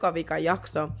meidän toka-vika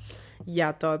jakso.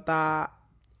 Ja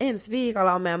ensi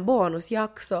viikolla on meidän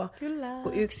bonusjakso. Kyllä.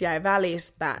 Kun yksi jäi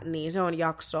välistä, niin se on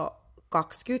jakso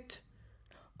 20.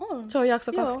 Se on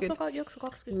jakso 20. Se on jakso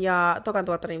 20. Ja tokan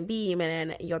tuottarin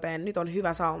viimeinen, joten nyt on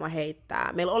hyvä sauma heittää.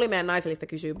 Meillä oli meidän naisellista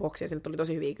kysymyksiä, sinne tuli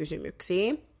tosi hyviä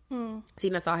kysymyksiä.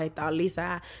 Sinne saa heittää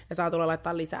lisää, ja saa tulla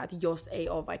laittaa lisää, että jos ei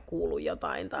ole vaikka kuullut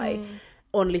jotain, tai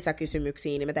on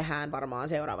lisäkysymyksiä, niin me tehdään varmaan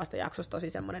seuraavasta jaksosta tosi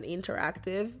semmoinen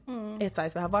interactive, että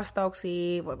saisi vähän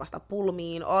vastauksia, voi vastata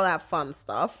pulmiin, all that fun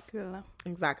stuff. Kyllä.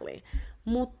 Exactly.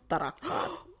 Mutta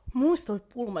rakkaat. Muista toi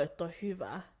pulma-juttu on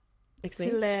hyvä. Eikö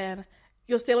niin? Silleen,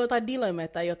 jos teillä on jotain dilemmaa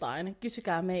tai jotain,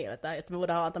 kysykää meiltä, että me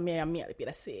voidaan antaa meidän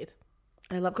mielipide siitä.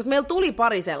 Koska meillä tuli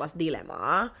pari sellaista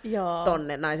dilemmaa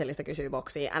tonne naisellista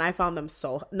kysyboksiin, and I found them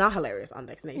so, not hilarious,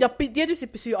 anteeksi niissä. Ja tietysti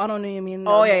pysyy anonyymin.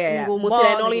 Mutta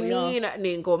silleen oli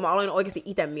niin kuin, mä olin oikeasti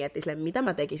itse miettiä silleen, mitä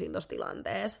mä tekisin tossa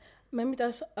tilanteessa. Meidän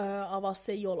pitäisi avaa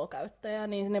se jolo-käyttäjä,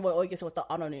 niin ne voi oikeasti ottaa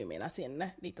anonyyminä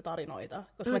sinne niitä tarinoita.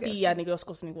 Koska mä tiedän niin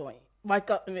joskus, niin kuin,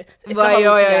 vaikka et sä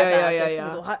haluat tietää,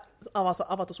 jos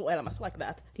avatu sun elämässä like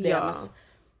that.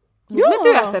 Mutta me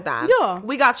työstetään.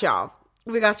 We got y'all.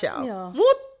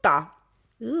 Mutta,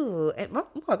 mä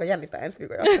alkaa jännittää ensi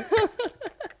viikon jaksoa.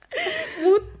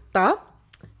 Mutta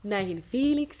näihin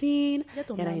fiiliksiin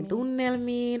ja näihin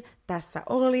tunnelmiin tässä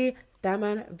oli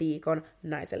tämän viikon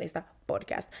naisellista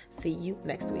podcast. See you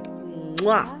next week.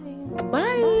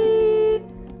 Bye.